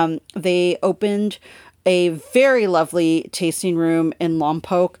 cases. They opened a very lovely tasting room in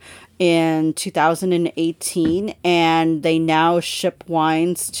Lompoc in 2018, and they now ship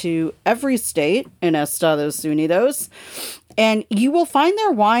wines to every state in Estados Unidos. And you will find their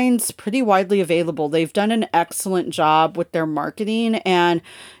wines pretty widely available. They've done an excellent job with their marketing, and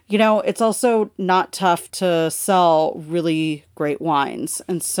it's also not tough to sell really great wines.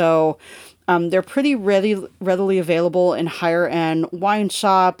 And so they're pretty readily available in higher end wine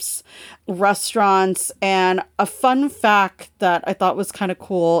shops, restaurants. And a fun fact that I thought was kind of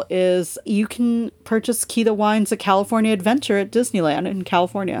cool is you can purchase Kita wines at California Adventure at Disneyland in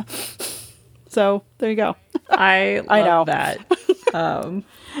California. So there you go. I love that.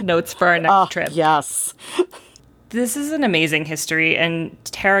 Notes for our next trip. Yes. This is an amazing history, and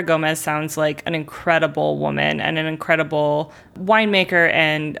Tara Gomez sounds like an incredible woman and an incredible winemaker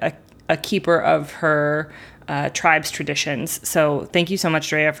and a keeper of her tribe's traditions. So thank you so much,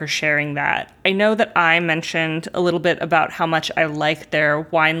 Drea, for sharing that. I know that I mentioned a little bit about how much I like their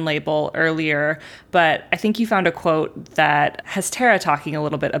wine label earlier, but I think you found a quote that has Tara talking a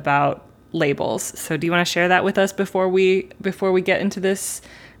little bit about labels. So do you want to share that with us before we get into this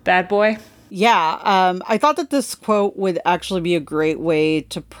bad boy? Yeah, I thought that this quote would actually be a great way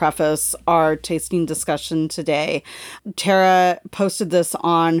to preface our tasting discussion today. Tara posted this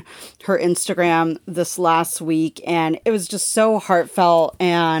on her Instagram this last week, and it was just so heartfelt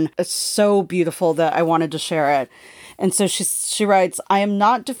and so beautiful that I wanted to share it. And so she writes, I am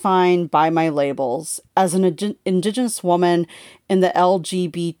not defined by my labels. As an Indigenous woman in the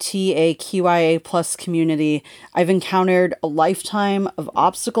LGBTQIA plus community, I've encountered a lifetime of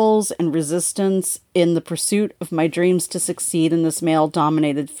obstacles and resistance in the pursuit of my dreams to succeed in this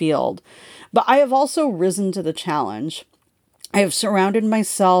male-dominated field. But I have also risen to the challenge. I have surrounded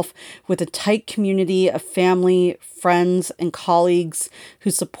myself with a tight community of family, friends, and colleagues who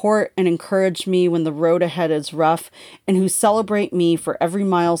support and encourage me when the road ahead is rough and who celebrate me for every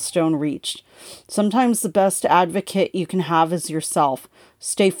milestone reached. Sometimes the best advocate you can have is yourself.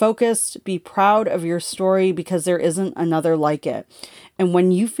 Stay focused, be proud of your story because there isn't another like it. And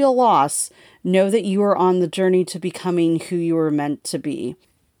when you feel lost, know that you are on the journey to becoming who you were meant to be.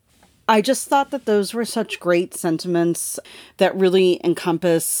 I just thought that those were such great sentiments that really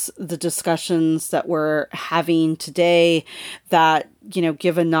encompass the discussions that we're having today, that,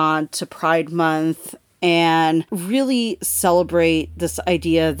 give a nod to Pride Month and really celebrate this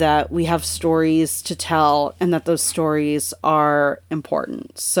idea that we have stories to tell and that those stories are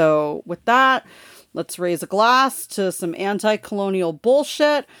important. So with that, let's raise a glass to some anti-colonial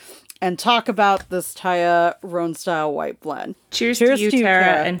bullshit and talk about this Taya Rhone-style white blend. Cheers to you,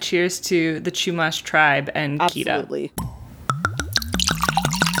 Tara, and cheers to the Chumash tribe and Kita. Absolutely.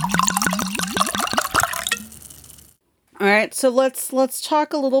 All right, so let's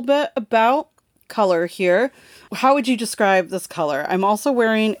talk a little bit about color here. How would you describe this color? I'm also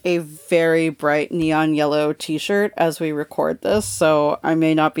wearing a very bright neon yellow t-shirt as we record this, so I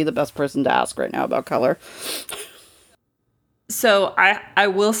may not be the best person to ask right now about color. So I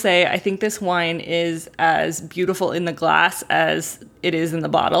will say, I think this wine is as beautiful in the glass as it is in the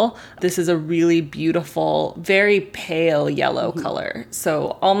bottle. This is a really beautiful, very pale yellow color.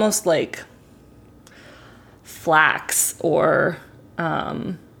 So almost like flax or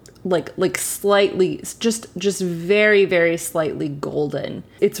like slightly, just very, very slightly golden.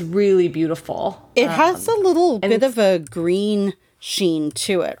 It's really beautiful. It has a little bit of a green sheen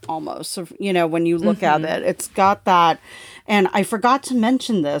to it almost. So, when you look at it, it's got that. And I forgot to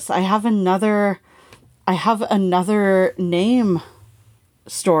mention this. I have another name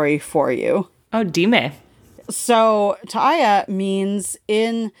story for you. Oh, dime. So Taya means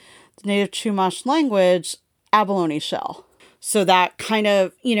in the native Chumash language, abalone shell. So that kind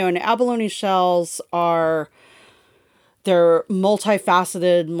of, and abalone shells are They're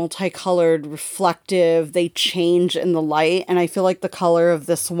multifaceted, multicolored, reflective. They change in the light. And I feel like the color of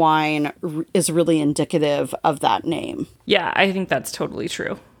this wine is really indicative of that name. Yeah, I think that's totally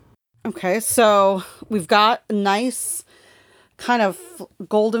true. Okay, so we've got a nice kind of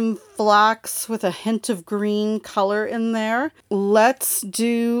golden flax with a hint of green color in there. Let's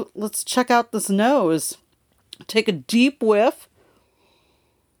check out this nose. Take a deep whiff.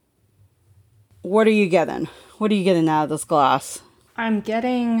 What are you getting? What are you getting out of this glass? I'm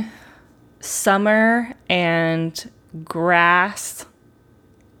getting summer and grass.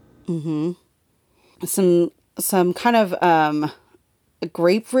 Mm-hmm. Some kind of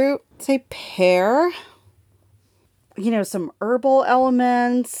grapefruit, say pear. You know, some herbal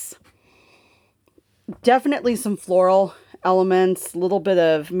elements. Definitely some floral elements. A little bit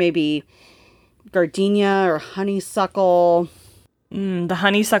of maybe gardenia or honeysuckle. The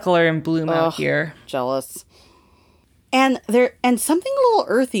honeysuckle are in bloom out here. Jealous. And something a little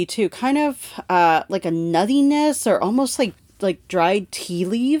earthy too, kind of like a nuttiness or almost like dried tea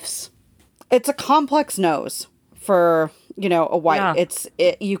leaves. It's a complex nose for, you know, a white.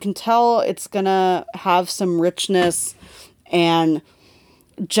 Yeah. You can tell it's gonna have some richness, and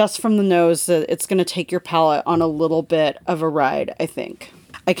just from the nose, it's gonna take your palate on a little bit of a ride, I think.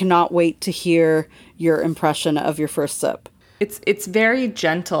 I cannot wait to hear your impression of your first sip. It's very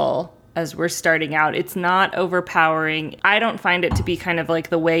gentle as we're starting out. It's not overpowering. I don't find it to be kind of like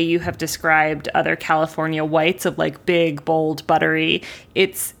the way you have described other California whites of like big, bold, buttery.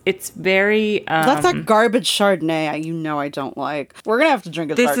 It's very... That's that garbage Chardonnay you know I don't like. We're going to have to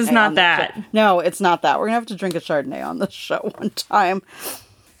drink a Chardonnay. This is not that. No, it's not that. We're going to have to drink a Chardonnay on this show one time.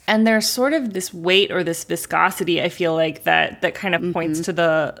 And there's sort of this weight or this viscosity, I feel like, that kind of points to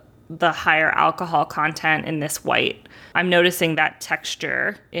the higher alcohol content in this white. I'm noticing that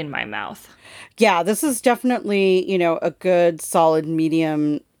texture in my mouth. Yeah, this is definitely, you know, a good, solid,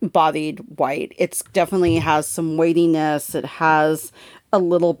 medium-bodied white. It's definitely has some weightiness. It has a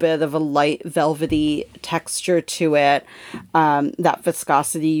little bit of a light, velvety texture to it. That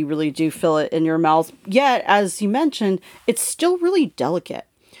viscosity, you really do feel it in your mouth. Yet, as you mentioned, it's still really delicate.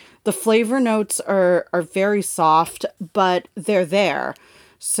 The flavor notes are very soft, but they're there.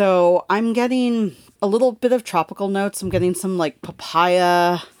 So I'm getting a little bit of tropical notes. I'm getting some like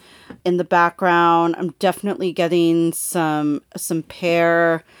papaya in the background. I'm definitely getting some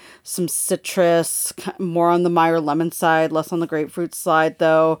pear, some citrus, more on the Meyer lemon side, less on the grapefruit side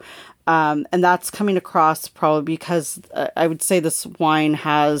though. And that's coming across probably because I would say this wine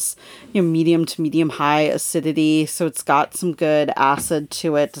has, you know, medium to medium high acidity. So it's got some good acid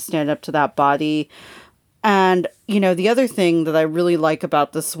to it to stand up to that body. And, you know, the other thing that I really like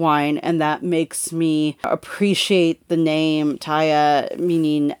about this wine, and that makes me appreciate the name Taya,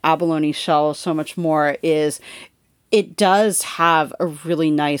 meaning abalone shell, so much more, is it does have a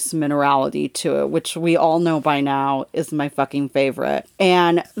really nice minerality to it, which we all know by now is my fucking favorite.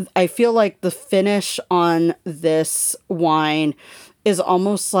 And I feel like the finish on this wine is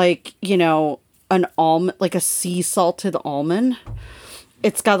almost like, you know, an almond, like a sea salted almond.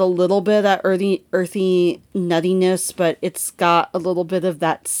 It's got a little bit of that earthy nuttiness, but it's got a little bit of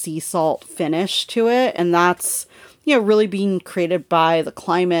that sea salt finish to it. And that's, you know, really being created by the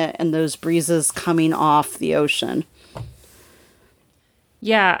climate and those breezes coming off the ocean.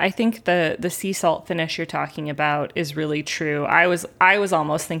 Yeah, I think the sea salt finish you're talking about is really true. I was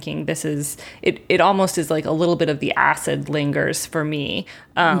almost thinking this is it almost is like a little bit of the acid lingers for me,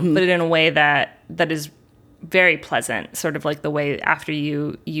 but in a way that is very pleasant, sort of like the way after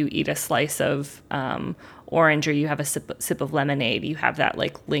you eat a slice of orange or you have a sip of lemonade, you have that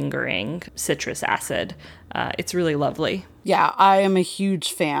like lingering citrus acid. It's really lovely. Yeah, I am a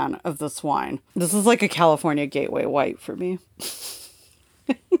huge fan of this wine. This is like a California gateway white for me.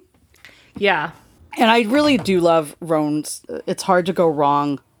 Yeah. And I really do love Rhones. It's hard to go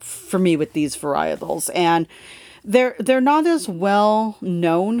wrong for me with these varietals. And they're not as well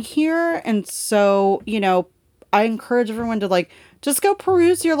known here. And so, you know, I encourage everyone to like, just go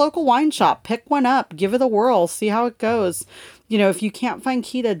peruse your local wine shop, pick one up, give it a whirl, see how it goes. You know, if you can't find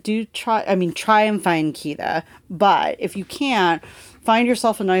Kita, try and find Kita. But if you can't, find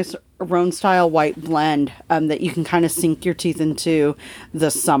yourself a nice Rhone style white blend that you can kind of sink your teeth into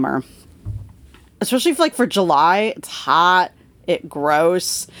this summer. Especially for July, it's hot. It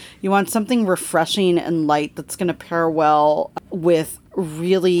gross. You want something refreshing and light that's going to pair well with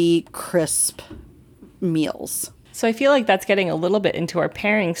really crisp meals. So I feel like that's getting a little bit into our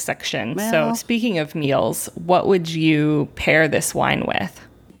pairing section. Well, so speaking of meals, what would you pair this wine with?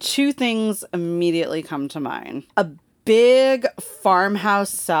 Two things immediately come to mind. A big farmhouse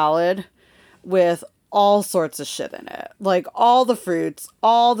salad with all sorts of shit in it. Like all the fruits,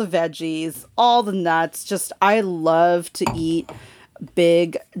 all the veggies, all the nuts. Just, I love to eat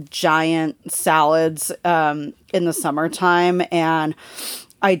big, giant salads in the summertime. And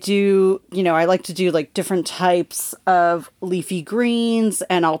I do, I like to do like different types of leafy greens,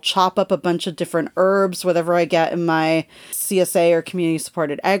 and I'll chop up a bunch of different herbs, whatever I get in my CSA or community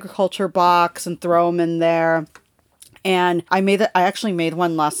supported agriculture box, and throw them in there. And I actually made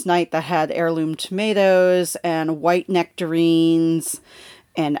one last night that had heirloom tomatoes and white nectarines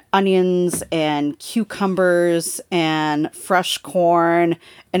and onions and cucumbers and fresh corn,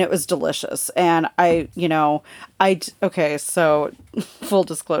 and it was delicious. And okay, so full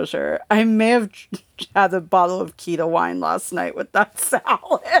disclosure, I may have had a bottle of keto wine last night with that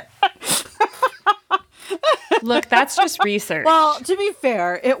salad. Look, that's just research. Well, to be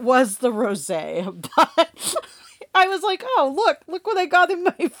fair, it was the rosé, but I was like, oh, look what I got in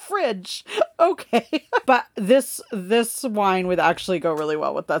my fridge. Okay. But this wine would actually go really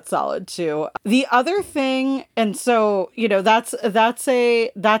well with that salad too. The other thing, and so,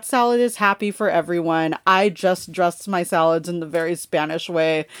 that salad is happy for everyone. I just dress my salads in the very Spanish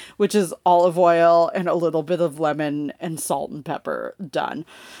way, which is olive oil and a little bit of lemon and salt and pepper, done.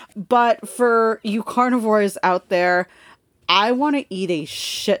 But for you carnivores out there, I want to eat a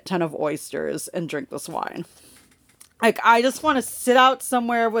shit ton of oysters and drink this wine. Like, I just want to sit out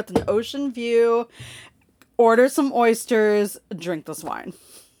somewhere with an ocean view, order some oysters, drink this wine.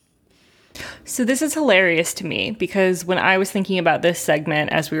 So this is hilarious to me, because when I was thinking about this segment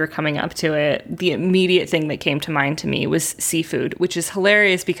as we were coming up to it, the immediate thing that came to mind to me was seafood, which is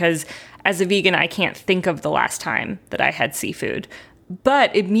hilarious because as a vegan, I can't think of the last time that I had seafood.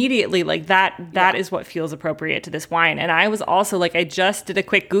 But immediately, like, that is what feels appropriate to this wine. And I was also like, I just did a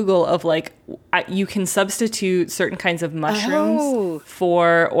quick Google of like, you can substitute certain kinds of mushrooms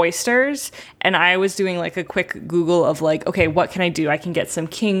for oysters. And I was doing like a quick Google of like, okay, what can I do? I can get some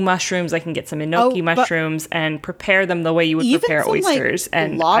king mushrooms, I can get some enoki mushrooms, and prepare them the way you would prepare oysters. Like,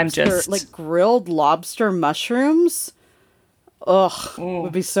 and lobster, I'm just like grilled lobster mushrooms. Ugh,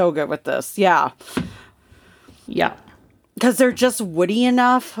 would be so good with this. Yeah. Yeah. Because they're just woody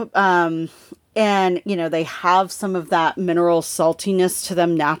enough, and, they have some of that mineral saltiness to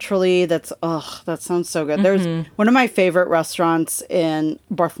them naturally. That sounds so good. There's one of my favorite restaurants in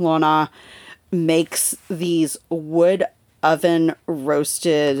Barcelona makes these wood oven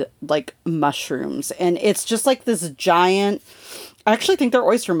roasted, like, mushrooms. And it's just like this giant, I actually think they're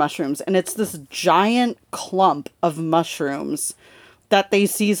oyster mushrooms, and it's this giant clump of mushrooms that they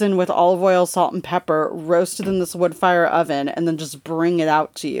season with olive oil, salt, and pepper, roasted in this wood fire oven, and then just bring it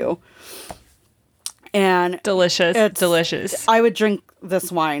out to you. And delicious. I would drink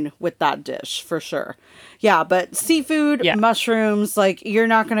this wine with that dish for sure. Yeah, but seafood, mushrooms, like, you're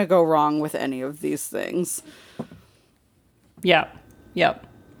not going to go wrong with any of these things. Yeah. Yep.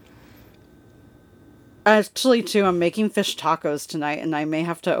 Actually, too, I'm making fish tacos tonight, and I may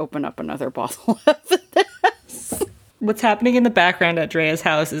have to open up another bottle of this. What's happening in the background at Drea's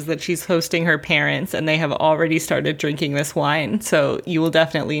house is that she's hosting her parents, and they have already started drinking this wine. So you will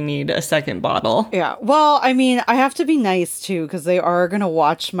definitely need a second bottle. Yeah. Well, I mean, I have to be nice, too, because they are going to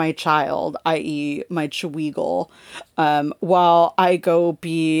watch my child, i.e. my Chiweagle, while I go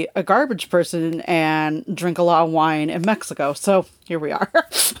be a garbage person and drink a lot of wine in Mexico. So here we are.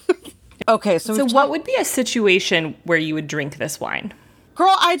 Okay. So what would be a situation where you would drink this wine?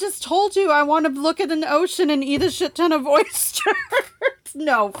 Girl, I just told you I want to look at an ocean and eat a shit ton of oysters.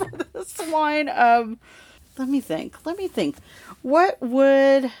 No, for this wine, let me think. What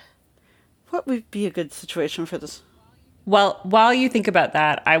would be a good situation for this? Well, while you think about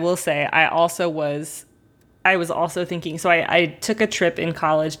that, I will say I was also thinking, so I took a trip in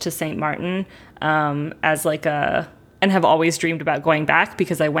college to St. Martin as like and have always dreamed about going back,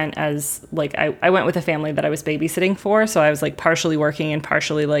 because I went as like I went with a family that I was babysitting for, so I was like partially working and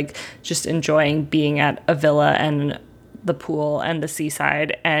partially like just enjoying being at a villa and the pool and the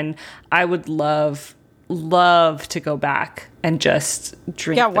seaside, and I would love to go back and just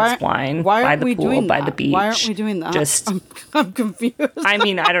drink this wine by the pool, by the beach. Why aren't we doing that? I'm confused. I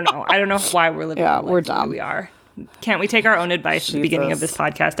mean, I don't know why we're living the life we're dumb. We are. Can't we take our own advice at the beginning of this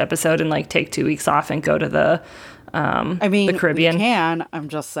podcast episode and like take 2 weeks off and go to the Caribbean? We can. I'm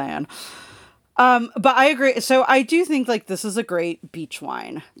just saying. But I agree. So I do think like this is a great beach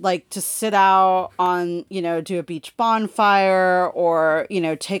wine, like to sit out on, do a beach bonfire or,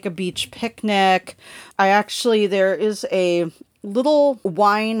 take a beach picnic. There is a little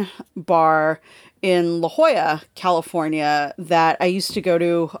wine bar in La Jolla, California, that I used to go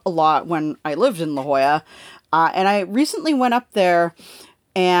to a lot when I lived in La Jolla. And I recently went up there,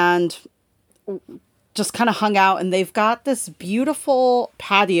 and just kind of hung out, and they've got this beautiful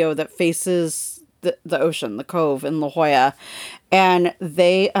patio that faces the ocean, the cove in La Jolla. And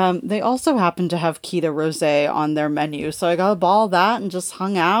they also happen to have Kita Rosé on their menu. So I got a ball of that and just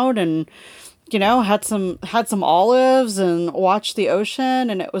hung out and, had some olives and watched the ocean,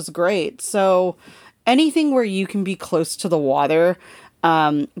 and it was great. So anything where you can be close to the water,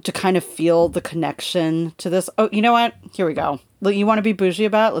 to kind of feel the connection to this. Oh, you know what? Here we go. You want to be bougie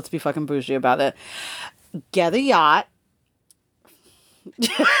about it? Let's be fucking bougie about it. Get a yacht.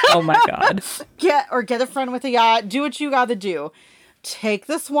 Oh my God. Get a friend with a yacht. Do what you gotta do. Take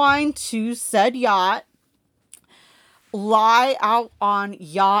this wine to said yacht. Lie out on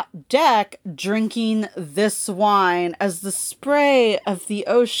yacht deck drinking this wine as the spray of the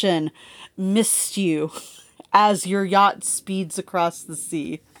ocean mist you as your yacht speeds across the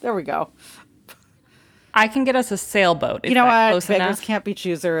sea. There we go. I can get us a sailboat. You know what? Close Beggars enough? can't be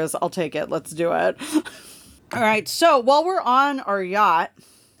choosers. I'll take it. Let's do it. All right. So while we're on our yacht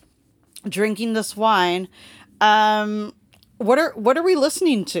drinking this wine, what are we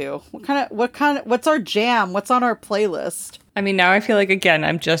listening to? What's our jam? What's on our playlist? I mean, now I feel like, again,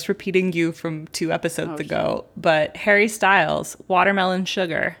 I'm just repeating you from 2 episodes ago, but Harry Styles, Watermelon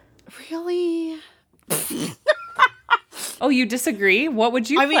Sugar. Really? Oh, you disagree? What would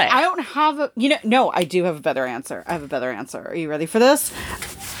you play? I mean, I don't have no, I do have a better answer. I have a better answer. Are you ready for this?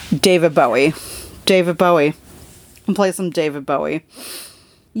 David Bowie. And play some David Bowie.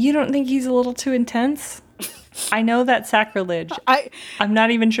 You don't think he's a little too intense? I know that's sacrilege. I'm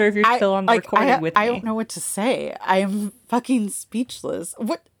not even sure if you're still on the recording with me. I don't know what to say. I am fucking speechless.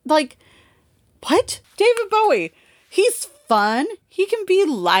 What? David Bowie. He's fun. He can be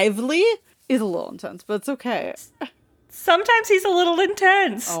lively. He's a little intense, but it's okay. Sometimes he's a little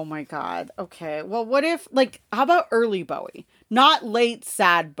intense. Oh my God. Okay. Well, what if, how about early Bowie? Not late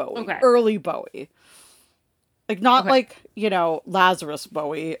sad Bowie. Okay. Early Bowie. Not Lazarus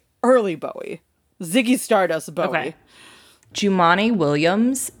Bowie. Early Bowie. Ziggy Stardust Bowie. Okay. Jumaane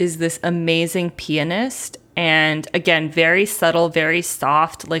Williams is this amazing pianist. And again, very subtle, very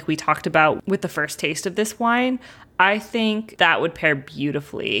soft, like we talked about with the first taste of this wine. I think that would pair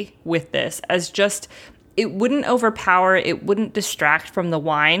beautifully with this as just, it wouldn't overpower, it wouldn't distract from the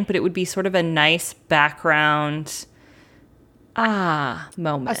wine, but it would be sort of a nice background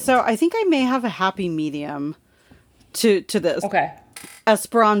moment. So I think I may have a happy medium to this. Okay.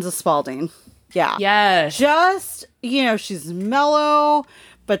 Esperanza Spalding. Yeah. Yes. Just, she's mellow,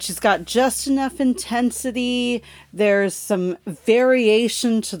 but she's got just enough intensity. There's some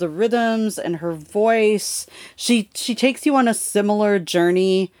variation to the rhythms and her voice. She takes you on a similar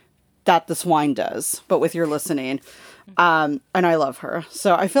journey that this wine does, but with your listening. And I love her.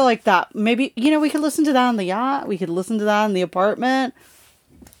 So I feel like that maybe, we could listen to that on the yacht. We could listen to that in the apartment.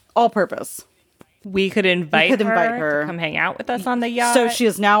 All purpose. We could invite her to come hang out with us on the yacht. So she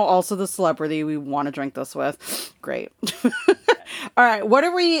is now also the celebrity we want to drink this with. Great. All right. What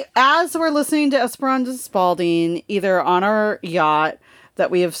are we, as we're listening to Esperanza Spalding, either on our yacht that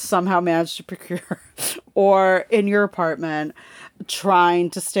we have somehow managed to procure or in your apartment,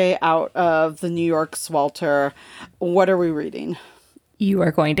 trying to stay out of the New York swelter, what are we reading? You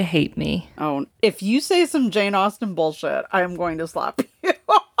are going to hate me. Oh, if you say some Jane Austen bullshit, I am going to slap you.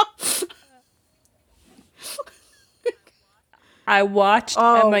 I watched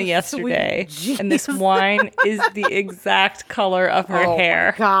Emma yesterday, and this wine is the exact color of her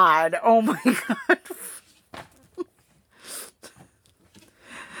hair. Oh my God.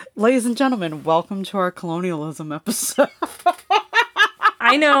 Ladies and gentlemen, welcome to our colonialism episode.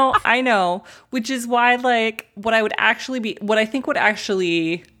 I know. Which is why, what I think would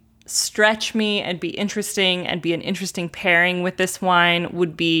actually stretch me and be interesting and be an interesting pairing with this wine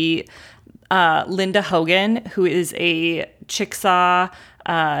would be Linda Hogan, who is a Chickasaw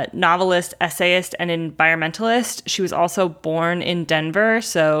novelist, essayist, and environmentalist. She was also born in Denver,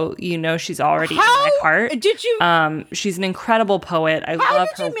 so she's already in my heart. Did you? She's an incredible poet. I love her work.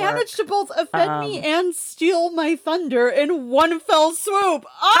 How did you manage to both offend me and steal my thunder in one fell swoop?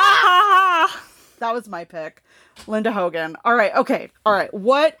 That was my pick, Linda Hogan. All right, okay, all right.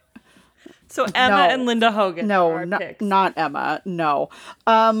 What? So Emma and Linda Hogan. No, not Emma. No.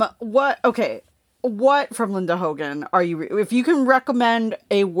 What? Okay. What from Linda Hogan are you? If you can recommend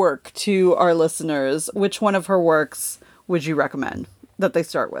a work to our listeners, which one of her works would you recommend that they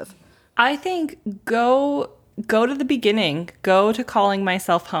start with? I think go to the beginning. Go to Calling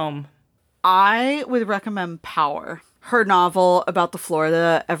Myself Home. I would recommend Power, her novel about the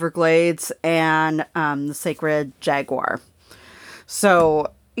Florida Everglades and the sacred jaguar.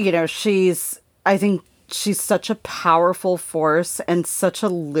 So, I think she's such a powerful force and such a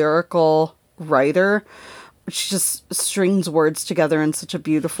lyrical writer. She just strings words together in such a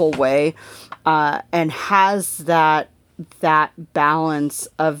beautiful way, and has that balance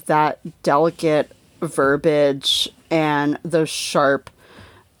of that delicate verbiage and those sharp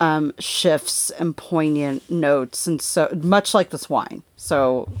shifts and poignant notes, and so much like this wine.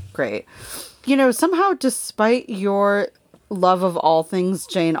 So great. Somehow, despite your love of all things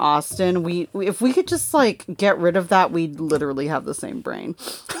Jane Austen, we if we could just like get rid of that, we'd literally have the same brain.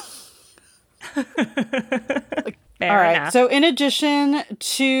 All right. Enough. So in addition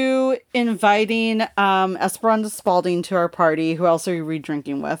to inviting Esperanza Spalding to our party, who else are you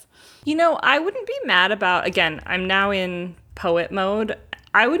re-drinking with? I wouldn't be mad about, again, I'm now in poet mode.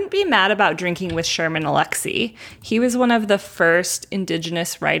 I wouldn't be mad about drinking with Sherman Alexie. He was one of the first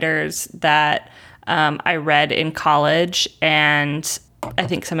Indigenous writers that I read in college, and I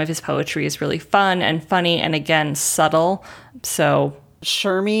think some of his poetry is really fun and funny and, again, subtle. So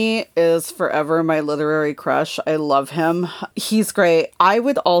Shermy is forever my literary crush. I love him. He's great. I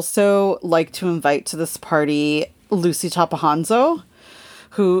would also like to invite to this party Lucy Tapahanzo,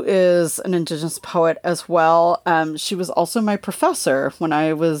 who is an Indigenous poet as well. She was also my professor when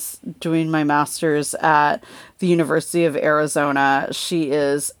I was doing my master's at the University of Arizona. She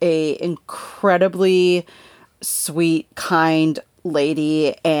is a incredibly sweet, kind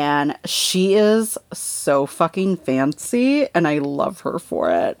lady, and she is so fucking fancy, and I love her for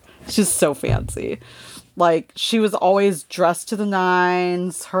it. She's so fancy. Like, she was always dressed to the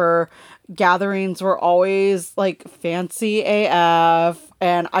nines. Her gatherings were always like fancy AF,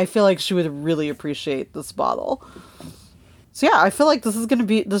 and I feel like she would really appreciate this bottle. So yeah, I feel like this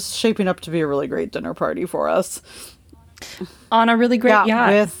is shaping up to be a really great dinner party for us. On a really great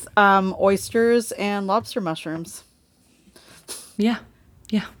yacht. With oysters and lobster mushrooms. Yeah.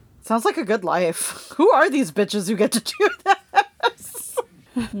 Sounds like a good life. Who are these bitches who get to do this?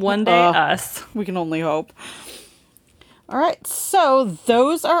 One day, us. We can only hope. All right, so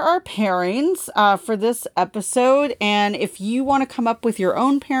those are our pairings for this episode. And if you want to come up with your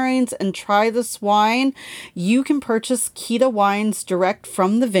own pairings and try this wine, you can purchase Kita Wines direct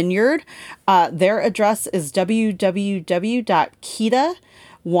from the vineyard. Their address is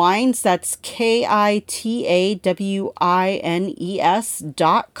www.kitawines, that's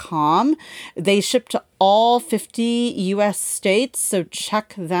KITAWINES.com. They ship to all 50 U.S. states, so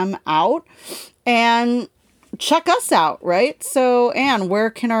check them out. And check us out, right? So, Anne, where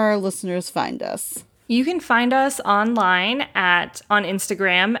can our listeners find us? You can find us online on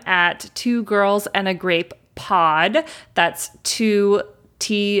Instagram at 2 Girls and a Grape Pod. That's 2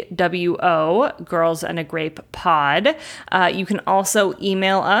 TWO, Girls and a Grape Pod. You can also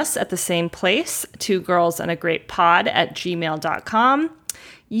email us at the same place, 2girlsandagrapepod@gmail.com.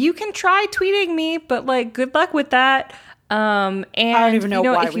 You can try tweeting me, but like, good luck with that. And I don't even know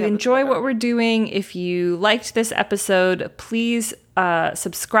why if you enjoy what we're doing, if you liked this episode, please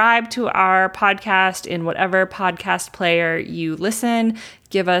subscribe to our podcast in whatever podcast player you listen.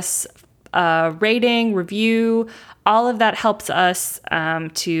 Give us a rating, review. All of that helps us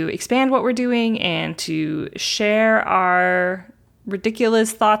to expand what we're doing and to share our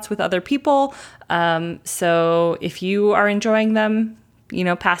ridiculous thoughts with other people. So if you are enjoying them,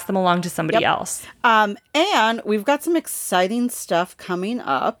 pass them along to somebody else. And we've got some exciting stuff coming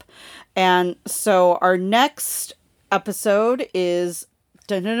up. And so our next episode is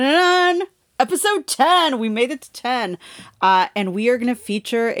episode 10. We made it to 10. And we are going to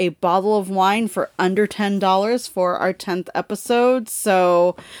feature a bottle of wine for under $10 for our 10th episode.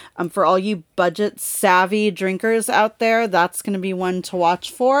 So for all you budget savvy drinkers out there, that's going to be one to watch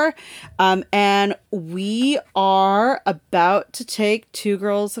for. And we are about to take 2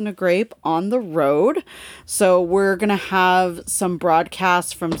 Girls and a Grape on the road. So we're going to have some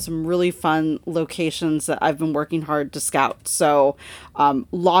broadcasts from some really fun locations that I've been working hard to scout. So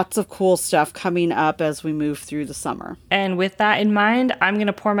lots of cool stuff coming up as we move through the summer. And with that in mind, I'm going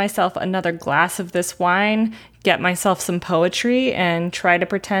to pour myself another glass of this wine, get myself some poetry, and try to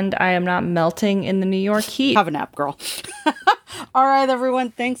pretend I am not melting in the New York heat. Have a nap, girl. All right,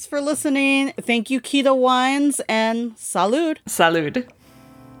 everyone. Thanks for listening. Thank you, Kita Wines, and salud. Salud.